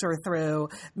have helped her through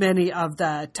many of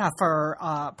the tougher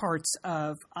parts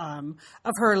of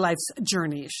her life's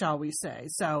journey, shall we say.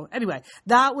 So anyway,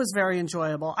 that was very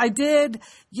enjoyable. I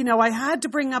had to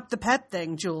bring up the pet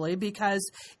thing, Julie, because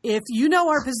if you know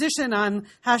our position on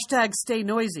hashtag stay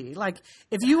noisy, like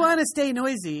if you want to stay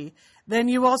noisy, then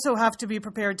you also have to be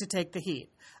prepared to take the heat.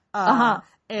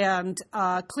 And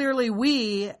clearly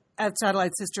we at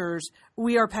Satellite Sisters,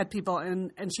 we are pet people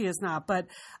and she is not. But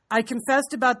I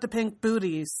confessed about the pink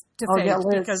booties to Faith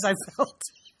because I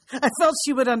felt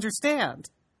she would understand.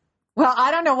 Well,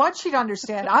 I don't know what she'd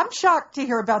understand. I'm shocked to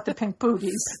hear about the pink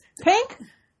booties. Pink?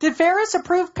 Did Ferris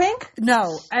approve pink?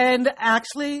 No. And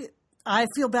actually, I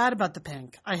feel bad about the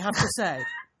pink, I have to say.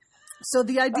 So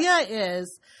the idea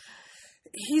is,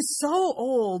 he's so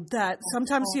old that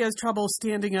sometimes he has trouble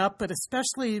standing up, but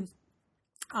especially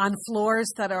on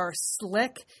floors that are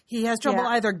slick, he has trouble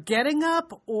either getting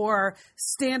up or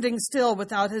standing still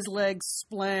without his legs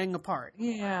splaying apart.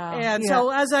 So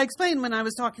as I explained when I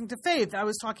was talking to Faith, I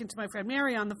was talking to my friend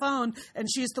Mary on the phone, and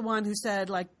she's the one who said,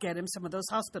 like, get him some of those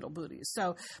hospital booties.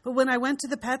 But when I went to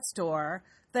the pet store,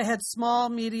 they had small,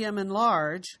 medium, and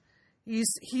large.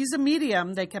 He's a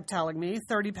medium, they kept telling me,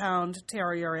 30-pound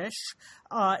terrier-ish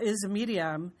is a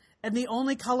medium. And the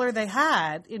only color they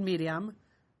had in medium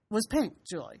was pink,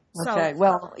 Julie. Okay,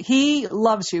 well, he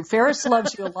loves you. Ferris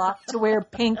loves you a lot to wear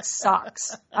pink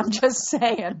socks. I'm just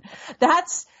saying.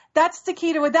 That's the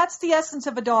key to it. That's the essence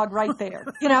of a dog right there.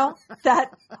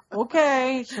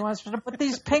 Okay, she wants to put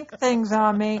these pink things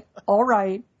on me. All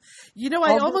right.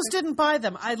 I almost didn't buy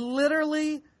them.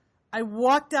 I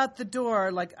walked out the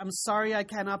door like, I'm sorry I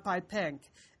cannot buy pink.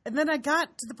 And then I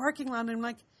got to the parking lot and I'm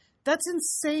like, that's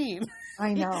insane.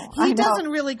 I know. He doesn't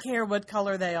really care what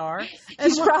color they are.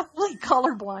 He's probably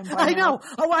colorblind. I know.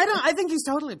 I think he's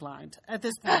totally blind at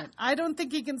this point. I don't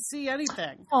think he can see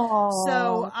anything. Oh.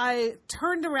 So I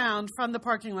turned around from the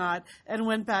parking lot and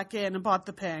went back in and bought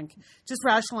the pink, just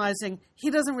rationalizing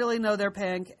he doesn't really know they're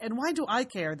pink. And why do I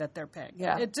care that they're pink?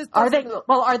 Yeah.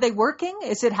 Are they working?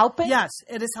 Is it helping? Yes,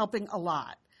 it is helping a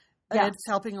lot. Yeah. It's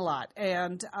helping a lot.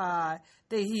 And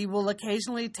he will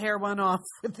occasionally tear one off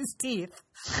with his teeth.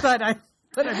 But I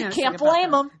can't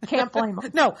blame him. Can't blame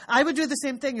him. No, I would do the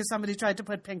same thing if somebody tried to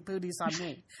put pink booties on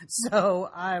me. So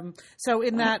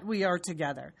in that we are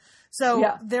together. So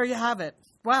there you have it.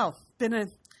 Wow. Been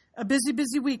a busy,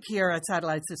 busy week here at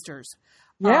Satellite Sisters.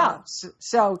 Yeah.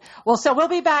 So we'll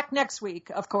be back next week,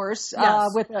 of course. Yes.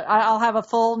 I'll have a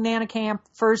full Nana Camp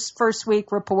first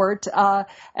week report.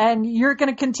 And you're going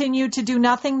to continue to do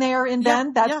nothing there in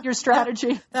Bend. That's your strategy.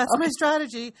 Yeah. That's my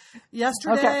strategy.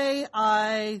 Yesterday,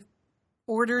 I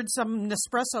ordered some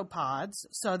Nespresso pods.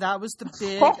 So that was the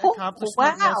big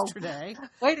accomplishment yesterday.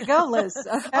 Way to go, Liz.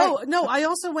 Okay. Oh, no, I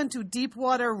also went to deep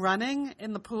water running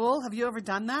in the pool. Have you ever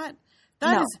done that?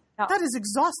 That is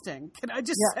exhausting. Can I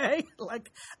just say?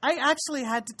 Like, I actually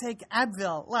had to take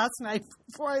Advil last night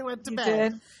before I went to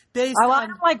bed. I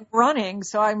don't like running,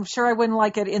 so I'm sure I wouldn't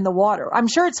like it in the water. I'm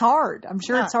sure it's hard. It's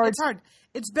hard. It's hard.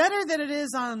 It's better than it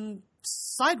is on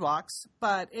sidewalks,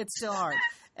 but it's still hard.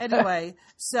 Anyway,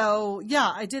 so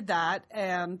I did that.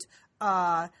 And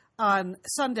on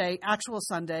Sunday, actual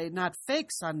Sunday, not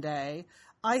fake Sunday,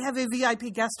 I have a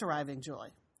VIP guest arriving,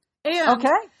 Julie.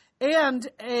 And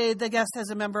the guest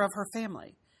has a member of her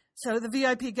family. So the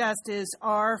VIP guest is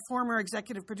our former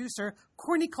executive producer,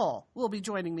 Corny Cole, will be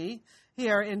joining me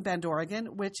here in Bend,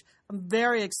 Oregon, which I'm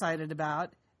very excited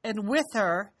about. And with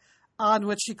her, on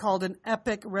what she called an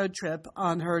epic road trip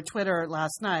on her Twitter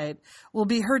last night, will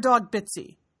be her dog,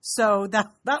 Bitsy. So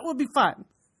that will be fun.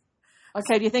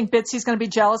 Okay, do you think Bitsy's going to be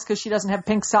jealous because she doesn't have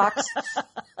pink socks?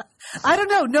 I don't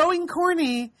know. Knowing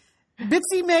Corny,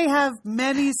 Bitsy may have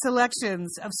many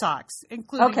selections of socks,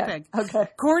 including pink. Okay.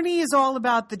 Corny is all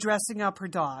about the dressing up her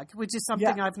dog, which is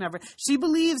something I've never. She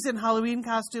believes in Halloween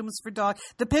costumes for dog.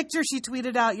 The picture she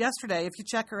tweeted out yesterday, if you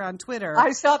check her on Twitter.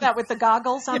 I saw that with the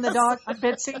goggles on the dog, on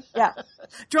Bitsy. Yeah.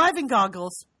 Driving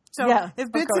goggles. So if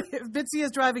Bitsy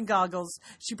has driving goggles,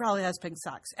 she probably has pink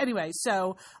socks. Anyway,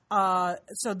 so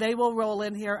they will roll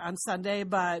in here on Sunday,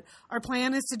 but our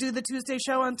plan is to do the Tuesday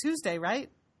show on Tuesday, right?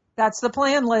 That's the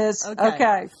plan, Liz.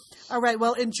 Okay. All right.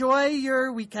 Well, enjoy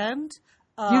your weekend.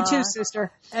 You too,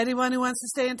 sister. Anyone who wants to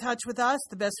stay in touch with us,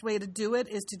 the best way to do it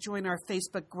is to join our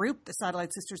Facebook group, the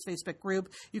Satellite Sisters Facebook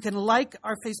group. You can like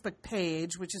our Facebook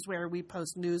page, which is where we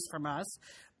post news from us.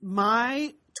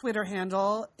 My Twitter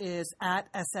handle is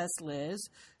at @SSLiz.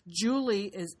 Julie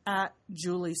is at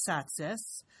Julie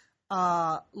Satsis.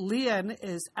 Leon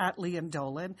is at Leon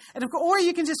Dolan. And or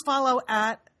you can just follow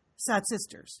at Sat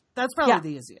Sisters. That's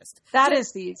probably the easiest. That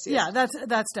is the easiest. Yeah,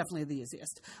 that's definitely the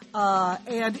easiest.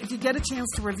 And if you get a chance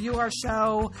to review our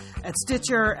show at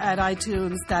Stitcher, at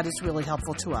iTunes, that is really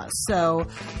helpful to us. So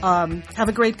have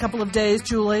a great couple of days,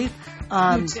 Julie.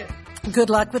 You too.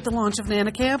 Good luck with the launch of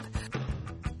Nana Camp.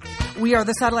 We are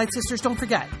the Satellite Sisters. Don't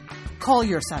forget, call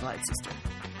your Satellite Sister.